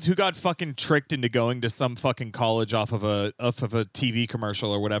kids who got fucking tricked into going to some fucking college off of a TV commercial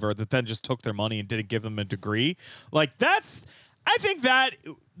or whatever that then just took their money and didn't give them a degree. I think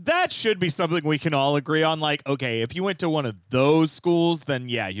that should be something we can all agree on. Okay, if you went to one of those schools, then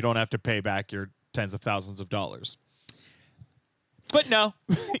yeah, you don't have to pay back your tens of thousands of dollars. But no,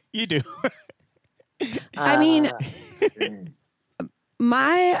 you do. I mean,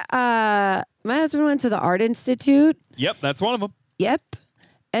 my husband went to the Art Institute. Yep, that's one of them. Yep.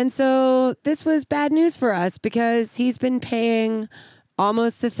 And so this was bad news for us because he's been paying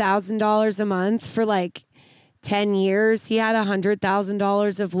almost $1,000 a month for 10 years. He had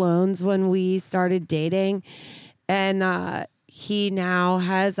 $100,000 of loans when we started dating. And he now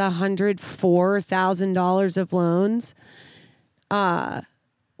has $104,000 of loans,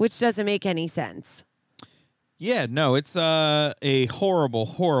 which doesn't make any sense. Yeah, no, it's a horrible,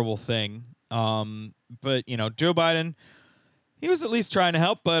 horrible thing. But, Joe Biden, he was at least trying to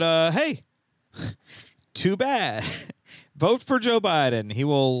help. But, hey, Too bad. Vote for Joe Biden. He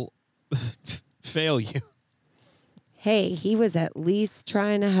will fail you. Hey, he was at least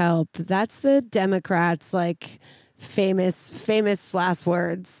trying to help. That's the Democrats' like famous last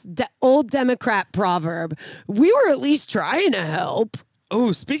words. Old Democrat proverb. We were at least trying to help.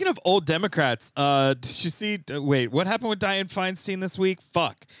 Oh, speaking of old Democrats, did you see? Wait, what happened with Dianne Feinstein this week?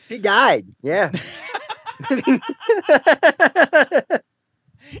 Fuck. She died. Yeah.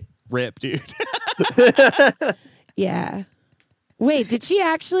 Rip, dude. Yeah. Wait, did she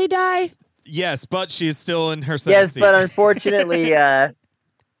actually die? Yes, but she's still in her 70s. Yes, but unfortunately, you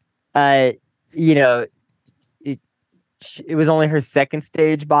know, it was only her second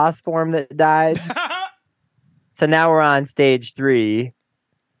stage boss form that died. So now we're on stage 3.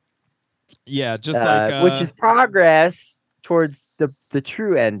 Yeah, just like which is progress towards the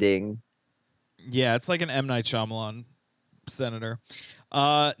true ending. Yeah, it's like an M. Night Shyamalan senator.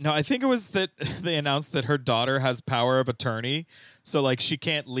 No, I think it was that they announced that her daughter has power of attorney, so like she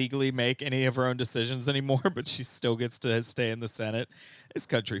can't legally make any of her own decisions anymore, but she still gets to stay in the Senate. This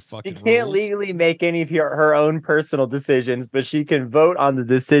country fucking She can't rules. legally make any of her own personal decisions, but she can vote on the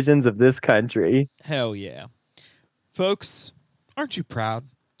decisions of this country. Hell yeah. Folks, aren't you proud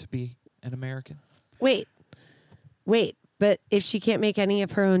to be an American? Wait, but if she can't make any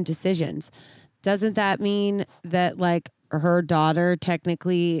of her own decisions, doesn't that mean that like her daughter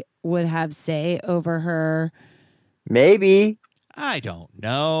technically would have say over her? Maybe. I don't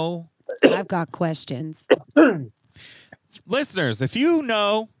know. I've got questions. Listeners, if you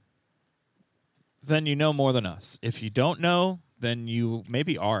know, then you know more than us. If you don't know, then you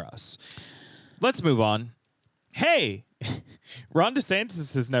maybe are us. Let's move on. Hey, Ron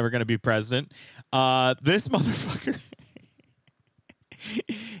DeSantis is never going to be president. This motherfucker.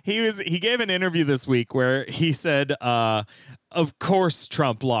 He gave an interview this week where he said, of course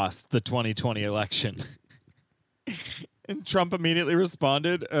Trump lost the 2020 election. And Trump immediately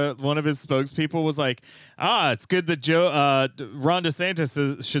responded. One of his spokespeople was like, it's good that Ron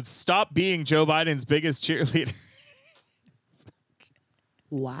DeSantis should stop being Joe Biden's biggest cheerleader.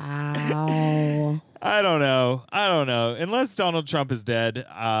 Wow. I don't know. Unless Donald Trump is dead,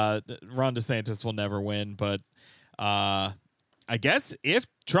 Ron DeSantis will never win. But I guess if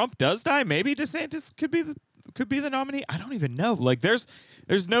Trump does die, maybe DeSantis could be the nominee. I don't even know. Like there's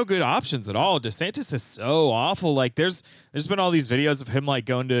no good options at all. DeSantis is so awful. Like there's been all these videos of him like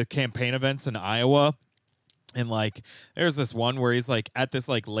going to campaign events in Iowa, and like there's this one where he's like at this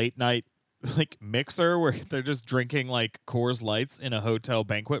like late night like mixer where they're just drinking like Coors Lights in a hotel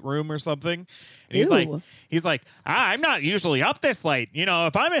banquet room or something. And he's like, I'm not usually up this late. You know,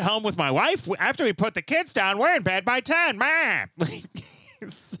 if I'm at home with my wife after we put the kids down, we're in bed by 10. Man, like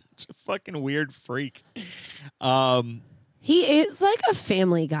he's such a fucking weird freak. He is like a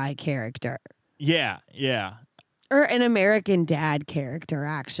Family Guy character. Yeah. Or an American Dad character,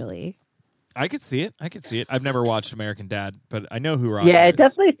 actually. I could see it. I've never watched American Dad, but I know who Ron Yeah, is. it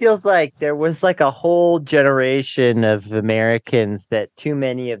definitely feels like there was like a whole generation of Americans that too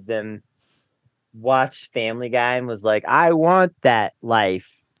many of them watched Family Guy and was like, I want that life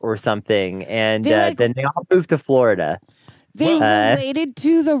or something. And then they all moved to Florida. They related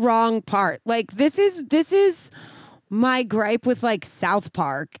to the wrong part. Like this is my gripe with like South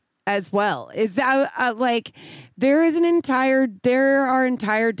Park as well. Is that like there are entire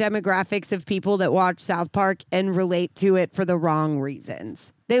demographics of people that watch South Park and relate to it for the wrong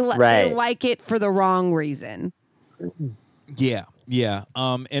reasons. They like it for the wrong reason. Yeah.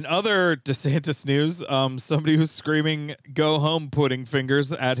 In other DeSantis news, somebody was screaming "Go home," putting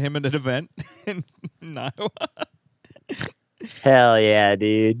fingers at him at an event in Iowa. Hell yeah,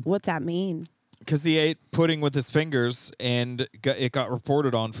 dude. What's that mean? Because he ate pudding with his fingers, and it got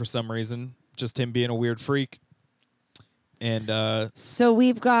reported on for some reason. Just him being a weird freak. And so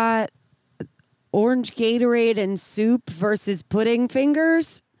we've got orange Gatorade and soup versus pudding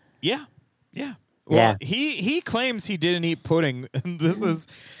fingers. Yeah. Well, yeah. He claims he didn't eat pudding. This is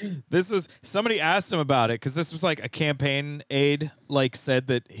somebody asked him about it because this was like a campaign aide like said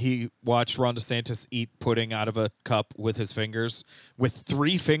that he watched Ron DeSantis eat pudding out of a cup with his fingers, with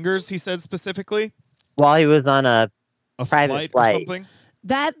 3 fingers. He said specifically while he was on a private flight or something.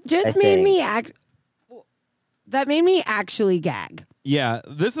 That just made me actually gag. Yeah,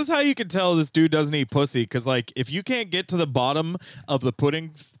 this is how you can tell this dude doesn't eat pussy, because, like, if you can't get to the bottom of the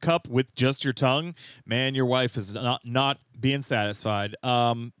pudding cup with just your tongue, man, your wife is not being satisfied.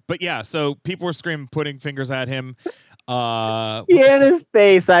 But yeah, so people were screaming pudding fingers at him. Deanna's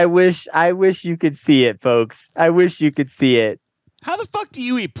face, I wish you could see it, folks. I wish you could see it. How the fuck do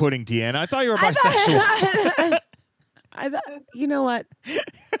you eat pudding, Deanna? I thought you were bisexual. You know what?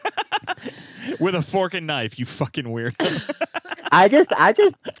 With a fork and knife, you fucking weirdo. I just With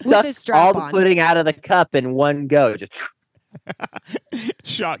a sucked strap all the on. pudding out of the cup in one go. Just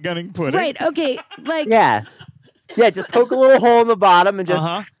Shotgunning pudding. Right. Okay. Like, yeah. Just poke a little hole in the bottom and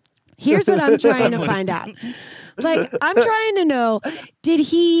just. here's what I'm trying to find out. Like, I'm trying to know, did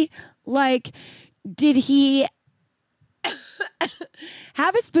he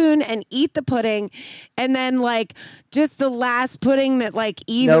have a spoon and eat the pudding, and then like just the last pudding that like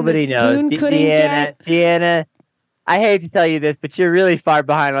even Nobody the spoon knows. couldn't get? Deanna, I hate to tell you this, but you're really far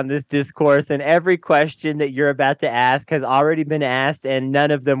behind on this discourse, and every question that you're about to ask has already been asked, and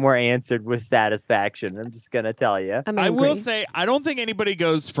none of them were answered with satisfaction. I'm just gonna tell you. I'm I angry. will say, I don't think anybody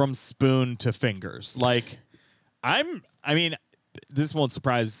goes from spoon to fingers. Like, I mean, this won't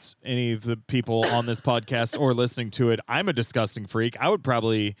surprise any of the people on this podcast or listening to it. I'm a disgusting freak. I would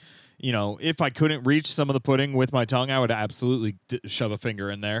probably, if I couldn't reach some of the pudding with my tongue, I would absolutely shove a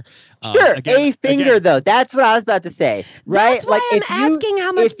finger in there. Sure, a finger though. That's what I was about to say. Right? That's why I'm asking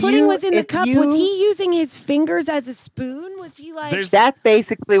how much pudding was in the cup. Was he using his fingers as a spoon? Was he like? That's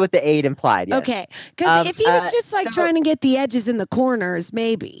basically what the aid implied. Yes. Okay, because if he was just like trying to get the edges in the corners,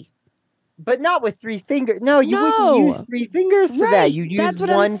 maybe. But not with 3 fingers. No, you wouldn't use 3 fingers for that. You use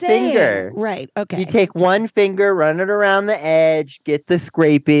one finger. Right. Okay. You take one finger, run it around the edge, get the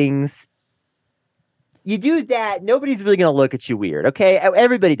scrapings. You do that, nobody's really going to look at you weird, okay?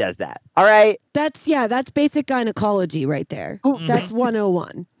 Everybody does that, all right? That's basic gynecology right there. That's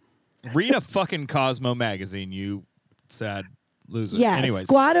 101. Read a fucking Cosmo magazine, you sad loser. Yeah, Anyways.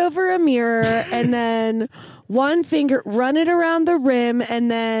 squat over a mirror and then one finger, run it around the rim, and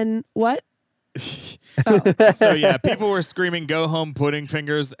then what? So yeah, people were screaming "Go home, pudding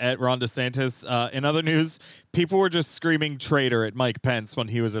fingers" at Ron DeSantis. In other news, people were just screaming "traitor" at Mike Pence when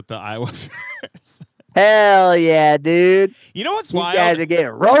he was at the Iowa fairs. Hell yeah, dude! You know what's you wild? guys are getting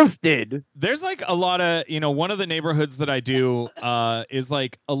roasted. There's like a lot of one of the neighborhoods that I do is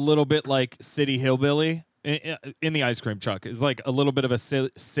like a little bit like City Hillbilly. In the ice cream truck is like a little bit of a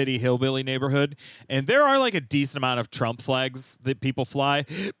city hillbilly neighborhood, and there are like a decent amount of Trump flags that people fly.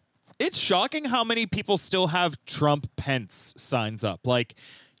 It's shocking how many people still have Trump Pence signs up. Like,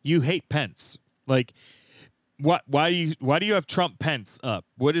 you hate Pence. Like, what? Why do you have Trump Pence up?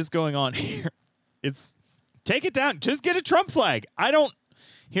 What is going on here? Take it down. Just get a Trump flag.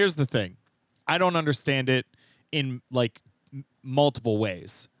 Here's the thing. I don't understand it in like multiple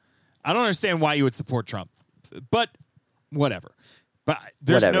ways. I don't understand why you would support Trump, but whatever. But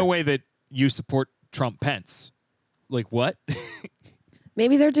there's no way that you support Trump Pence. Like, what?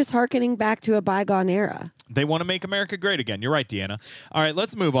 Maybe they're just hearkening back to a bygone era. They want to make America great again. You're right, Deanna. All right,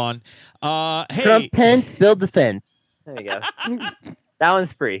 let's move on. Hey, Trump Pence, build the fence. There you go. That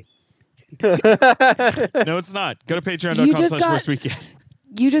one's free. No, it's not. Go to patreon.com/worstweekend.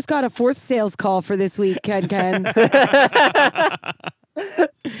 You just got a 4th sales call for this week, Ken.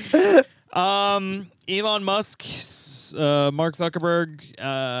 Elon Musk, Mark Zuckerberg.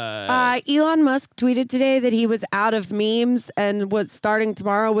 Elon Musk tweeted today that he was out of memes and was starting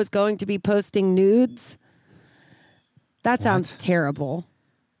tomorrow was going to be posting nudes. That sounds terrible.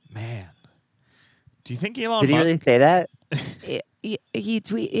 Man, do you think Elon Did he Musk really say that?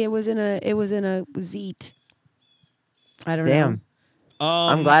 It was in a Zeet. I don't know. Damn.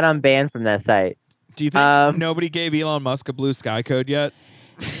 I'm glad I'm banned from that site. Do you think nobody gave Elon Musk a blue sky code yet?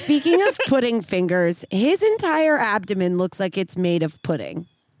 Speaking of pudding fingers, his entire abdomen looks like it's made of pudding.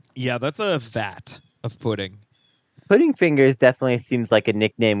 Yeah, that's a vat of pudding. Pudding fingers definitely seems like a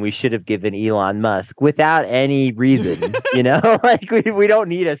nickname we should have given Elon Musk without any reason. Like we don't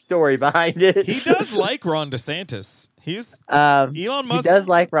need a story behind it. He does like Ron DeSantis. Elon Musk. He does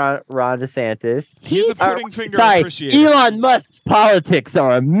like Ron DeSantis. He's a pudding finger appreciator. Elon Musk's politics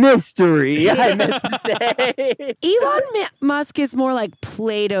are a mystery. I meant to say. Elon Musk is more like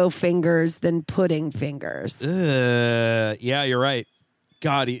Play-Doh fingers than pudding fingers. Yeah, you're right.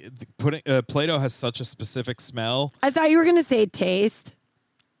 God, Play-Doh has such a specific smell. I thought you were going to say taste.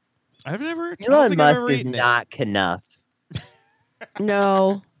 Elon Musk is not Knuff.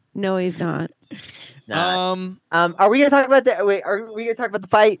 No, he's not. Are we gonna talk about the? Wait, are we gonna talk about the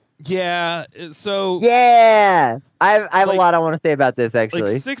fight? Yeah. So. Yeah, I have a lot I want to say about this. Actually,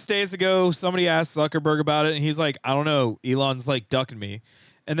 like 6 days ago, somebody asked Zuckerberg about it, and he's like, "I don't know." Elon's like ducking me,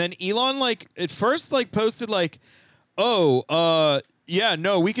 and then Elon like at first like posted like, "Oh, yeah,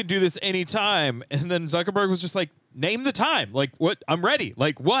 no, we can do this anytime," and then Zuckerberg was just like, "Name the time. Like, what? I'm ready.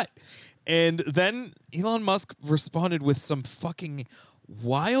 Like, what?" And then Elon Musk responded with some fucking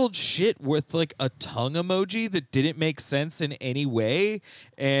wild shit with like a tongue emoji that didn't make sense in any way.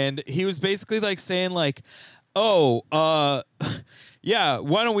 And he was basically like saying like, oh, yeah,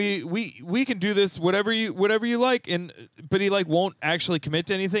 why don't we can do this whatever you like, but he like won't actually commit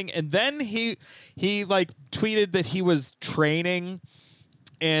to anything. And then he like tweeted that he was training,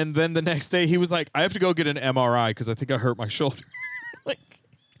 and then the next day he was like, I have to go get an MRI because I think I hurt my shoulder. Like,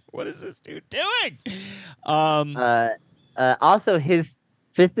 what is this dude doing? Also, his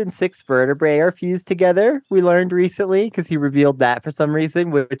fifth and sixth vertebrae are fused together. We learned recently because he revealed that for some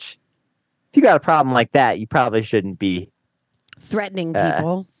reason. Which, if you got a problem like that, you probably shouldn't be threatening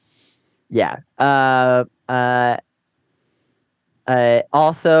people. Yeah.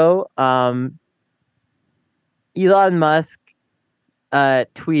 Also, Elon Musk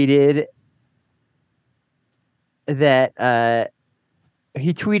tweeted that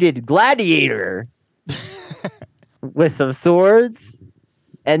he tweeted gladiator with some swords,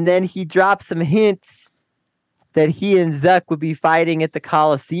 and then he dropped some hints that he and Zuck would be fighting at the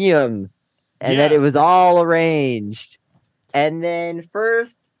Colosseum, and that it was all arranged. And then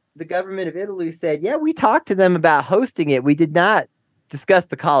first, the government of Italy said, yeah, we talked to them about hosting it. We did not discuss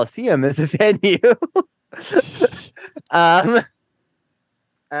the Colosseum as a venue. I've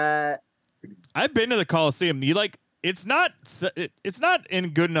been to the Colosseum. It's not in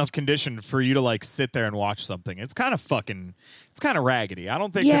good enough condition for you to like sit there and watch something. It's kind of raggedy. I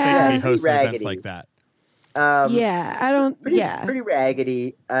don't think that they can be hosting events like that. Pretty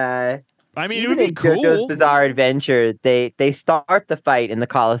raggedy. I mean, even it would be cool. JoJo's Bizarre Adventure, they start the fight in the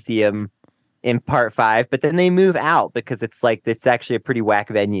Colosseum in part 5, but then they move out because it's actually a pretty whack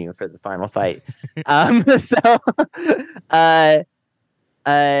venue for the final fight. So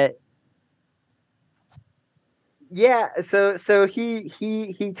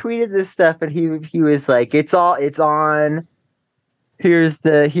he tweeted this stuff, and he was like, it's on. Here's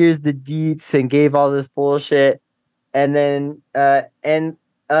the deets, and gave all this bullshit, and then I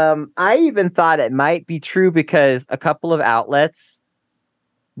even thought it might be true because a couple of outlets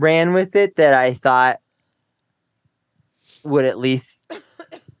ran with it that I thought would at least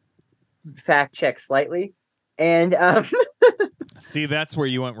fact check slightly. And see, that's where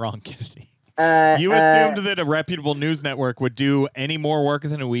you went wrong, Kennedy. You assumed that a reputable news network would do any more work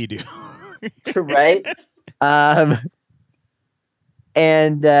than we do. Right? So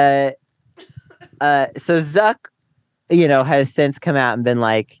Zuck, has since come out and been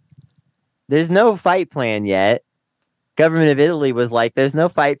like, there's no fight plan yet. Government of Italy was like, there's no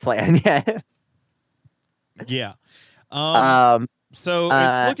fight plan yet. Yeah. So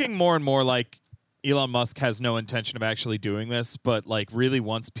it's looking more and more like Elon Musk has no intention of actually doing this, but like really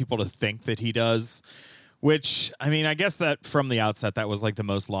wants people to think that he does, which, I mean, I guess that from the outset, that was like the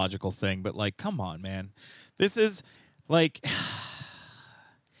most logical thing, but like, come on, man. This is like,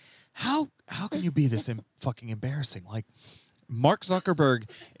 how can you be this fucking embarrassing? Like, Mark Zuckerberg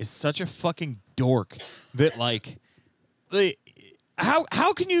is such a fucking dork that like,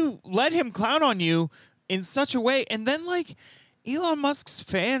 how can you let him clown on you in such a way? And then like Elon Musk's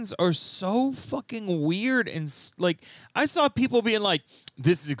fans are so fucking weird, and like I saw people being like,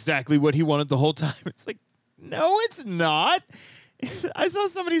 this is exactly what he wanted the whole time. It's like, no, it's not. I saw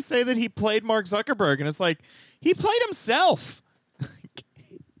somebody say that he played Mark Zuckerberg, and it's like, he played himself.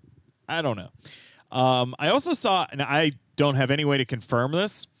 I don't know. I also saw, and I don't have any way to confirm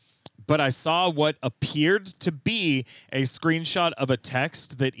this, but I saw what appeared to be a screenshot of a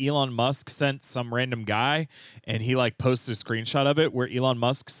text that Elon Musk sent some random guy, and he like posted a screenshot of it where Elon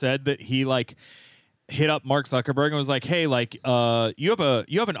Musk said that he like hit up Mark Zuckerberg and was like, hey, like you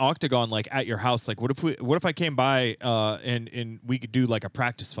have an octagon like at your house, like what if I came by and we could do like a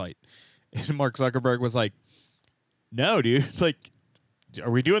practice fight? And Mark Zuckerberg was like, no, dude, like, are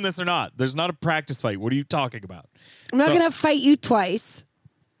we doing this or not? There's not a practice fight. What are you talking about? I'm not going to fight you twice.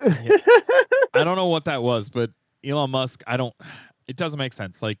 Yeah. I don't know what that was, but Elon Musk, it doesn't make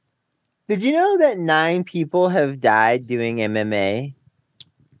sense. Like, did you know that 9 people have died doing MMA?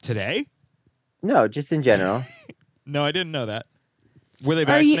 Today? No, just in general. No, I didn't know that. Were they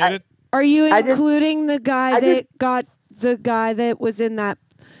vaccinated? Are you including the guy that was in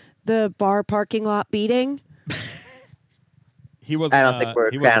the bar parking lot beating? He wasn't. I don't think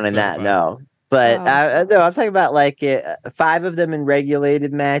we're counting that. No, but no, I'm talking about like 5 of them in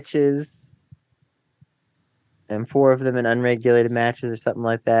regulated matches, and 4 of them in unregulated matches, or something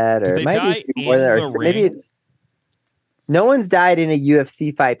like that. Or did they die in the ring? Maybe it's. No one's died in a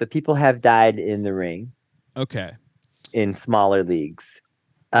UFC fight, but people have died in the ring. Okay. In smaller leagues.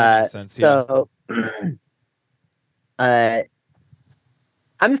 That makes sense, so, I'm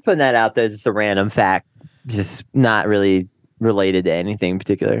just putting that out there as just a random fact, just not really related to anything in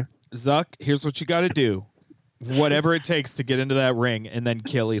particular. Zuck, here's what you got to do. whatever it takes to get into that ring and then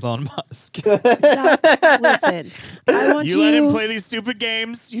kill Elon Musk. Zach, listen, I want You let him play these stupid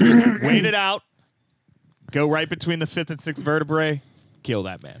games. You just wait it out. Go right between the 5th and 6th vertebrae. Kill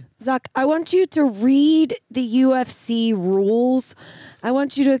that man. Zach, I want you to read the UFC rules. I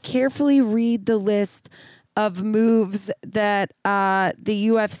want you to carefully read the list of moves that the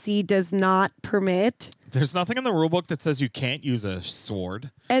UFC does not permit. There's nothing in the rule book that says you can't use a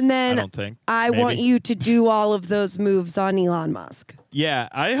sword. And then I don't think. I want you to do all of those moves on Elon Musk. Yeah,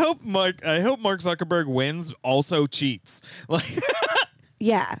 I hope Mark Zuckerberg wins, also cheats. Like,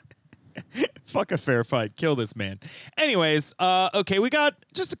 yeah. fuck a fair fight. Kill this man. Anyways, okay, we got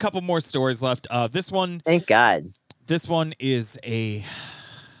just a couple more stories left. This one, Thank God. This one is it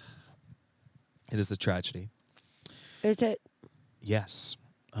is a tragedy. Is it? Yes.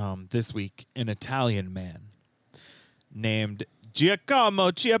 This week, an Italian man named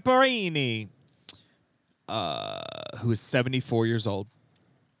Giacomo Chiapparini, who is 74 years old,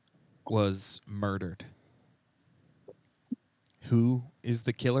 was murdered. Who is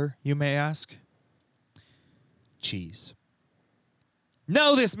the killer, you may ask? Cheese.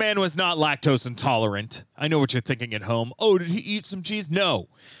 No, this man was not lactose intolerant. I know what you're thinking at home. Oh, did he eat some cheese? No.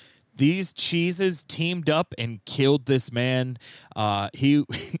 These cheeses teamed up and killed this man. This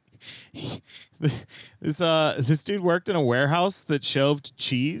dude worked in a warehouse that shelved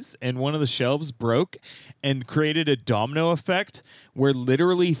cheese, and one of the shelves broke and created a domino effect where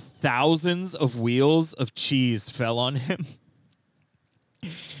literally thousands of wheels of cheese fell on him.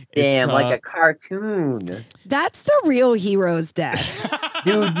 Damn, like a cartoon. That's the real hero's death.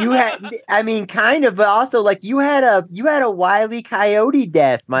 Dude, kind of, but also like you had a Wile E. Coyote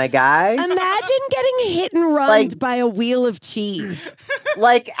death, my guy. Imagine getting hit and run by a wheel of cheese.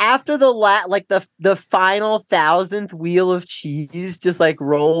 Like after the final 1,000th wheel of cheese just like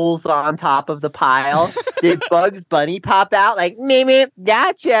rolls on top of the pile, did Bugs Bunny pop out like me,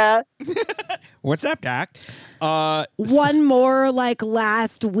 gotcha? What's up, Doc? One more like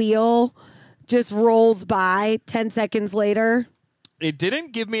last wheel just rolls by 10 seconds later. It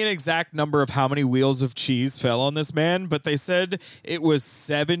didn't give me an exact number of how many wheels of cheese fell on this man, but they said it was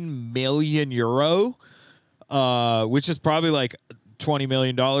 7 million euro, which is probably like $20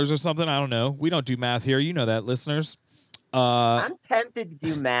 million or something. I don't know. We don't do math here. You know that, listeners. I'm tempted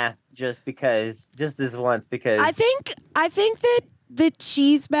to do math just this once because I think that the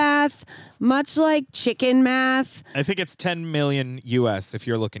cheese math, much like chicken math. I think it's 10 million US if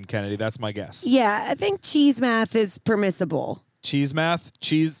you're looking, Kennedy. That's my guess. Yeah, I think cheese math is permissible. Cheese math?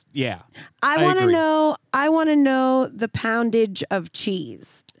 Cheese? Yeah. I want to know the poundage of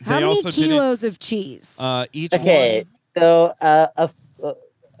cheese. How many kilos of cheese? Each one. So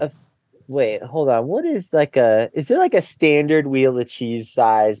wait, hold on. What is is there like a standard wheel of cheese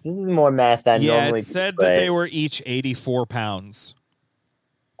size? This is more math than normally. Yeah, it said that they were each 84 pounds.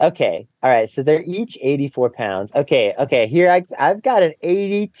 Okay. All right. So they're each 84 pounds. Okay. Here I've got an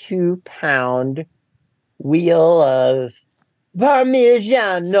 82-pound wheel of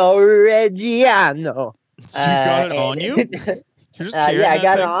Parmigiano Reggiano. You've got it on you? You're just carrying I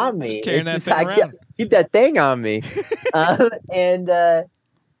got thing? it on me. Just carrying that thing around. Keep that thing on me.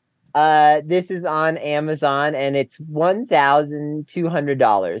 This is on Amazon, and it's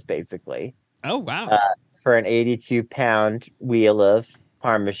 $1,200 basically. Oh, wow. For an 82-pound wheel of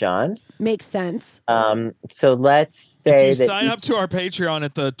Parmesan. Makes sense. So let's say if you sign up to our Patreon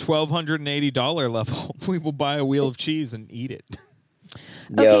at the $1,280 level, we will buy a wheel of cheese and eat it.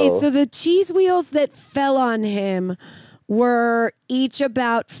 Okay, so the cheese wheels that fell on him were each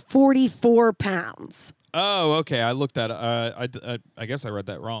about 44 pounds. Oh, okay. I looked at I guess I read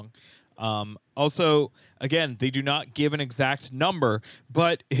that wrong. Also, again, they do not give an exact number,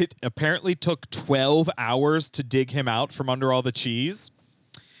 but it apparently took 12 hours to dig him out from under all the cheese.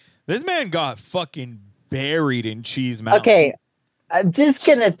 This man got fucking buried in cheese mountain. Okay, I'm just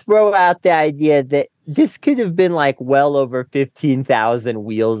going to throw out the idea that this could have been like well over 15,000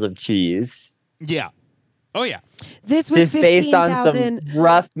 wheels of cheese. Yeah. Oh, yeah. This was just based on 15,000. some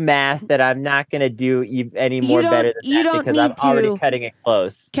rough math that I'm not going to do any more better than that because I'm already cutting it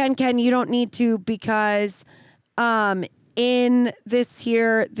close. Ken, you don't need to because in this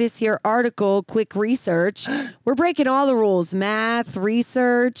here article, quick research, we're breaking all the rules, math,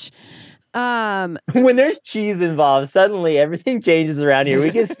 research. When there's cheese involved, suddenly everything changes around here. We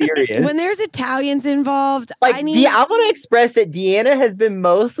get serious. When there's Italians involved, I want to express that Deanna has been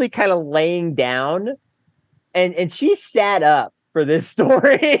mostly kind of laying down. And she sat up for this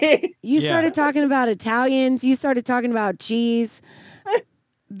story. You started talking about Italians. You started talking about cheese.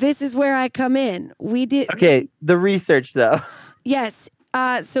 This is where I come in. We did. Okay, the research, though. Yes.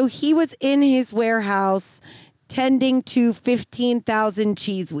 So he was in his warehouse tending to 15,000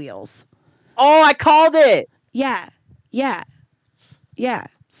 cheese wheels. Oh, I called it. Yeah.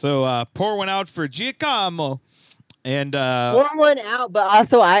 So pour one out for Giacomo. And Pour one out, but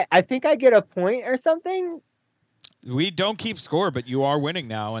also I think I get a point or something. we don't keep score, but you are winning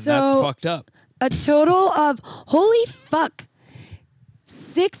now, and So- that's fucked up. A total of, holy fuck,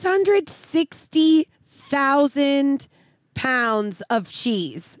 660,000 pounds of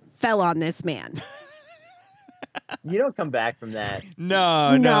cheese fell on this man. You don't come back from that.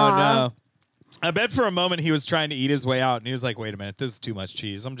 No. I bet for a moment he was trying to eat his way out, and he was like, wait a minute, this is too much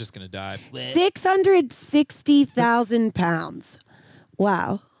cheese. I'm just going to die. 660,000 pounds.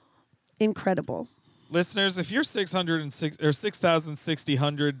 Wow. Incredible. Listeners, if you're 606 or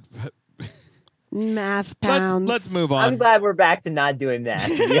 6,600, Math pounds. let's move I'm on. glad we're back to not doing that,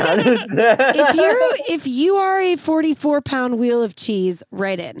 to be honest. If you are a 44-pound wheel of cheese,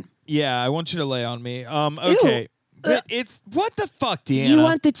 write in. Yeah, I want you to lay on me. Okay. But it's what the fuck, Deanna? You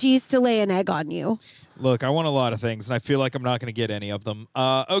want the cheese to lay an egg on you. Look, I want a lot of things, and I feel like I'm not going to get any of them.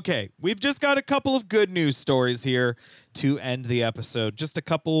 Okay, we've just got a couple of good news stories here to end the episode. Just a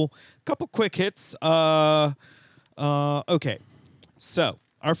couple quick hits. Okay, so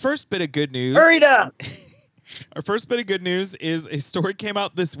our first bit of good news. Hurry up! Our first bit of good news is a story came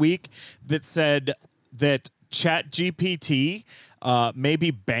out this week that said that ChatGPT may be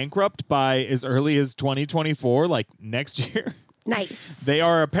bankrupt by as early as 2024, like next year. Nice. They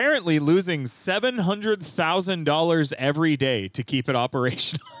are apparently losing $700,000 every day to keep it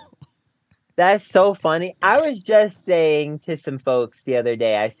operational. That's so funny. I was just saying to some folks the other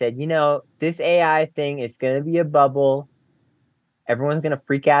day, I said, this AI thing is going to be a bubble. Everyone's going to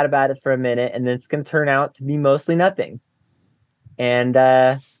freak out about it for a minute, and then it's going to turn out to be mostly nothing. And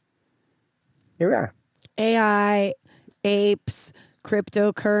here we are. AI, apes,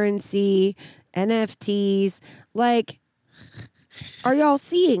 cryptocurrency, NFTs. Like, are y'all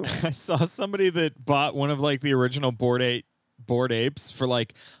seeing it? I saw somebody that bought one of like the original Bored Apes for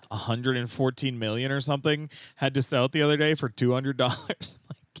like 114 million or something, had to sell it the other day for $200. Like,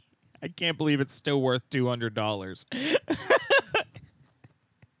 I can't believe it's still worth $200.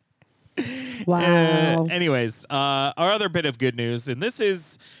 Wow. Anyways, our other bit of good news, and this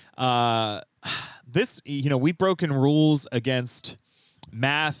is we've broken rules against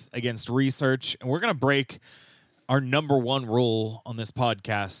math, against research, and we're going to break our number one rule on this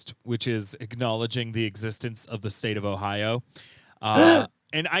podcast, which is acknowledging the existence of the state of Ohio. And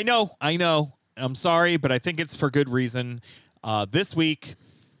I know, I'm sorry, but I think it's for good reason. This week,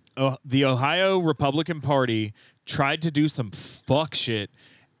 the Ohio Republican Party tried to do some fuck shit,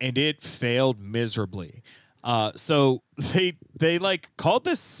 and it failed miserably. So they like called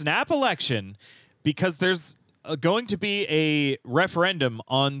this snap election because there's going to be a referendum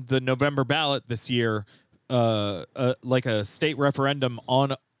on the November ballot this year, like a state referendum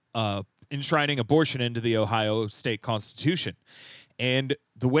on enshrining abortion into the Ohio state constitution. And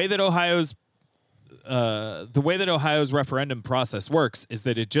the way that Ohio's referendum process works is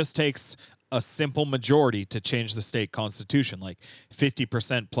that it just takes a simple majority to change the state constitution, like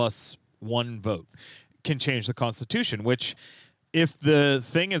 50% plus one vote can change the constitution, which if the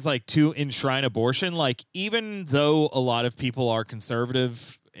thing is like to enshrine abortion, like even though a lot of people are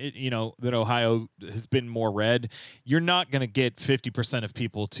conservative, that Ohio has been more red, you're not going to get 50% of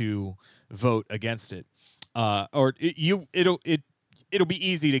people to vote against it. It'll be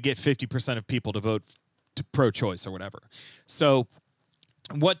easy to get 50% of people to vote to pro-choice or whatever. So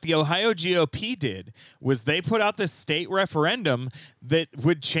what the Ohio GOP did was they put out this state referendum that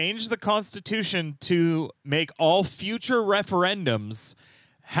would change the Constitution to make all future referendums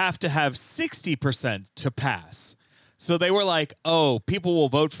have to have 60% to pass. So they were like, oh, people will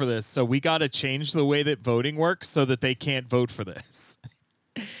vote for this, so we got to change the way that voting works so that they can't vote for this.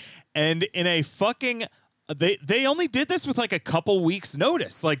 And in a fucking... They only did this with like a couple weeks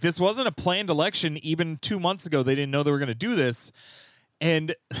notice. Like this wasn't a planned election. Even 2 months ago, they didn't know they were going to do this.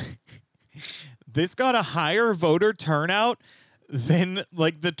 And this got a higher voter turnout than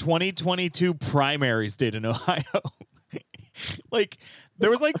like the 2022 primaries did in Ohio. Like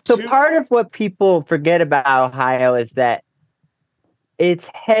there was like part of what people forget about Ohio is that it's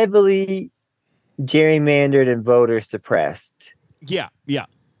heavily gerrymandered and voter suppressed. Yeah.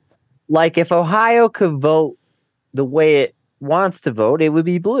 Like if Ohio could vote the way it wants to vote, it would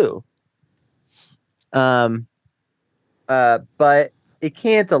be blue. But it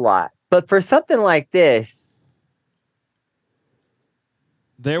can't a lot. But for something like this,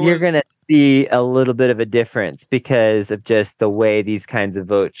 you're going to see a little bit of a difference because of just the way these kinds of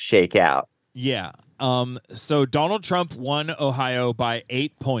votes shake out. Yeah. So Donald Trump won Ohio by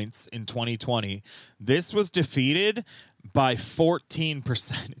 8 points in 2020. This was defeated by 14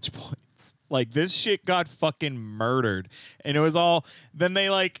 percentage points. Like, this shit got fucking murdered. And it was all, then they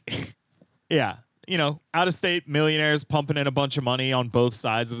like, yeah, you know, out-of-state millionaires pumping in a bunch of money on both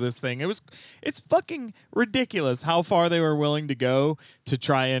sides of this thing. It's fucking ridiculous how far they were willing to go to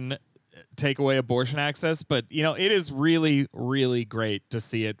try and take away abortion access. But, you know, it is really, really great to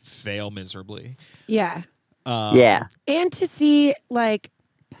see it fail miserably. Yeah. Yeah. And to see, like,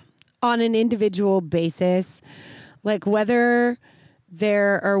 on an individual basis, like, whether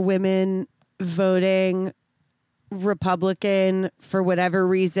there are women voting Republican for whatever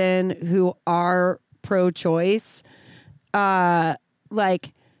reason who are pro-choice,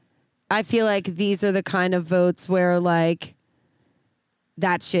 like, I feel like these are the kind of votes where, like,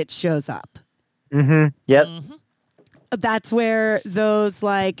 that shit shows up. Mm-hmm. Yep. Mm-hmm. That's where those,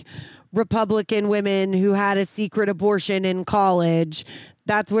 like, Republican women who had a secret abortion in college,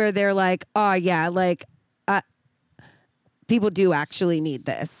 that's where they're like, oh, yeah, like, people do actually need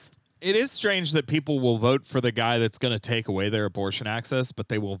this. It is strange that people will vote for the guy that's going to take away their abortion access, but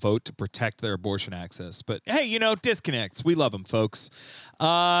they will vote to protect their abortion access. But, hey, you know, disconnects. We love them, folks.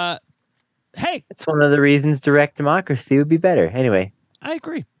 Hey. It's one of the reasons direct democracy would be better. Anyway. I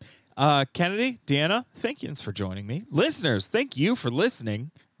agree. Kennedy, Deanna, thank you for joining me. Listeners, thank you for listening.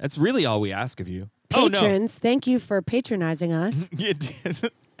 That's really all we ask of you. Patrons, thank you for patronizing us. You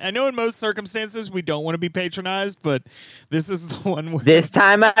did. I know in most circumstances we don't want to be patronized, but this is the one where... This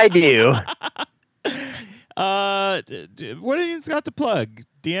time I do. What have you got to plug?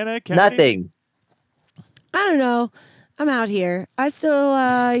 Deanna, Kennedy? Nothing. I don't know. I'm out here. I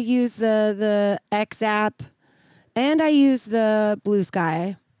still use the X app, and I use the Blue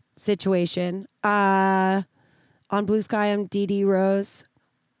Sky situation. On Blue Sky, I'm DD Rose.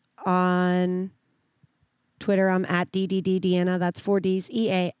 On Twitter, I'm at DDD Deanna. That's 4 Ds,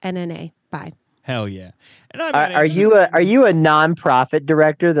 EANNA. Bye. Hell yeah. And Are you a nonprofit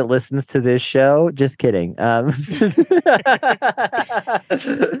director that listens to this show? Just kidding. Hell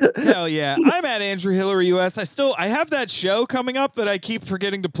yeah. I'm at Andrew Hillary US. I have that show coming up that I keep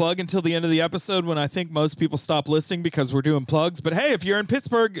forgetting to plug until the end of the episode when I think most people stop listening because we're doing plugs. But hey, if you're in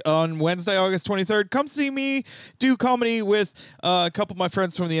Pittsburgh on Wednesday, August 23rd, come see me do comedy with a couple of my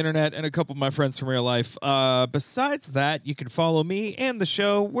friends from the internet and a couple of my friends from real life. Besides that, you can follow me and the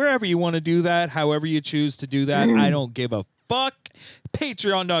show wherever you want to do that, however you choose to do that. I don't give a fuck.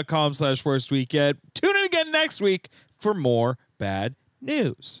 Patreon.com/worstweekyet. Tune in again next week for more bad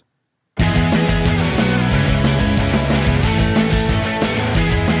news.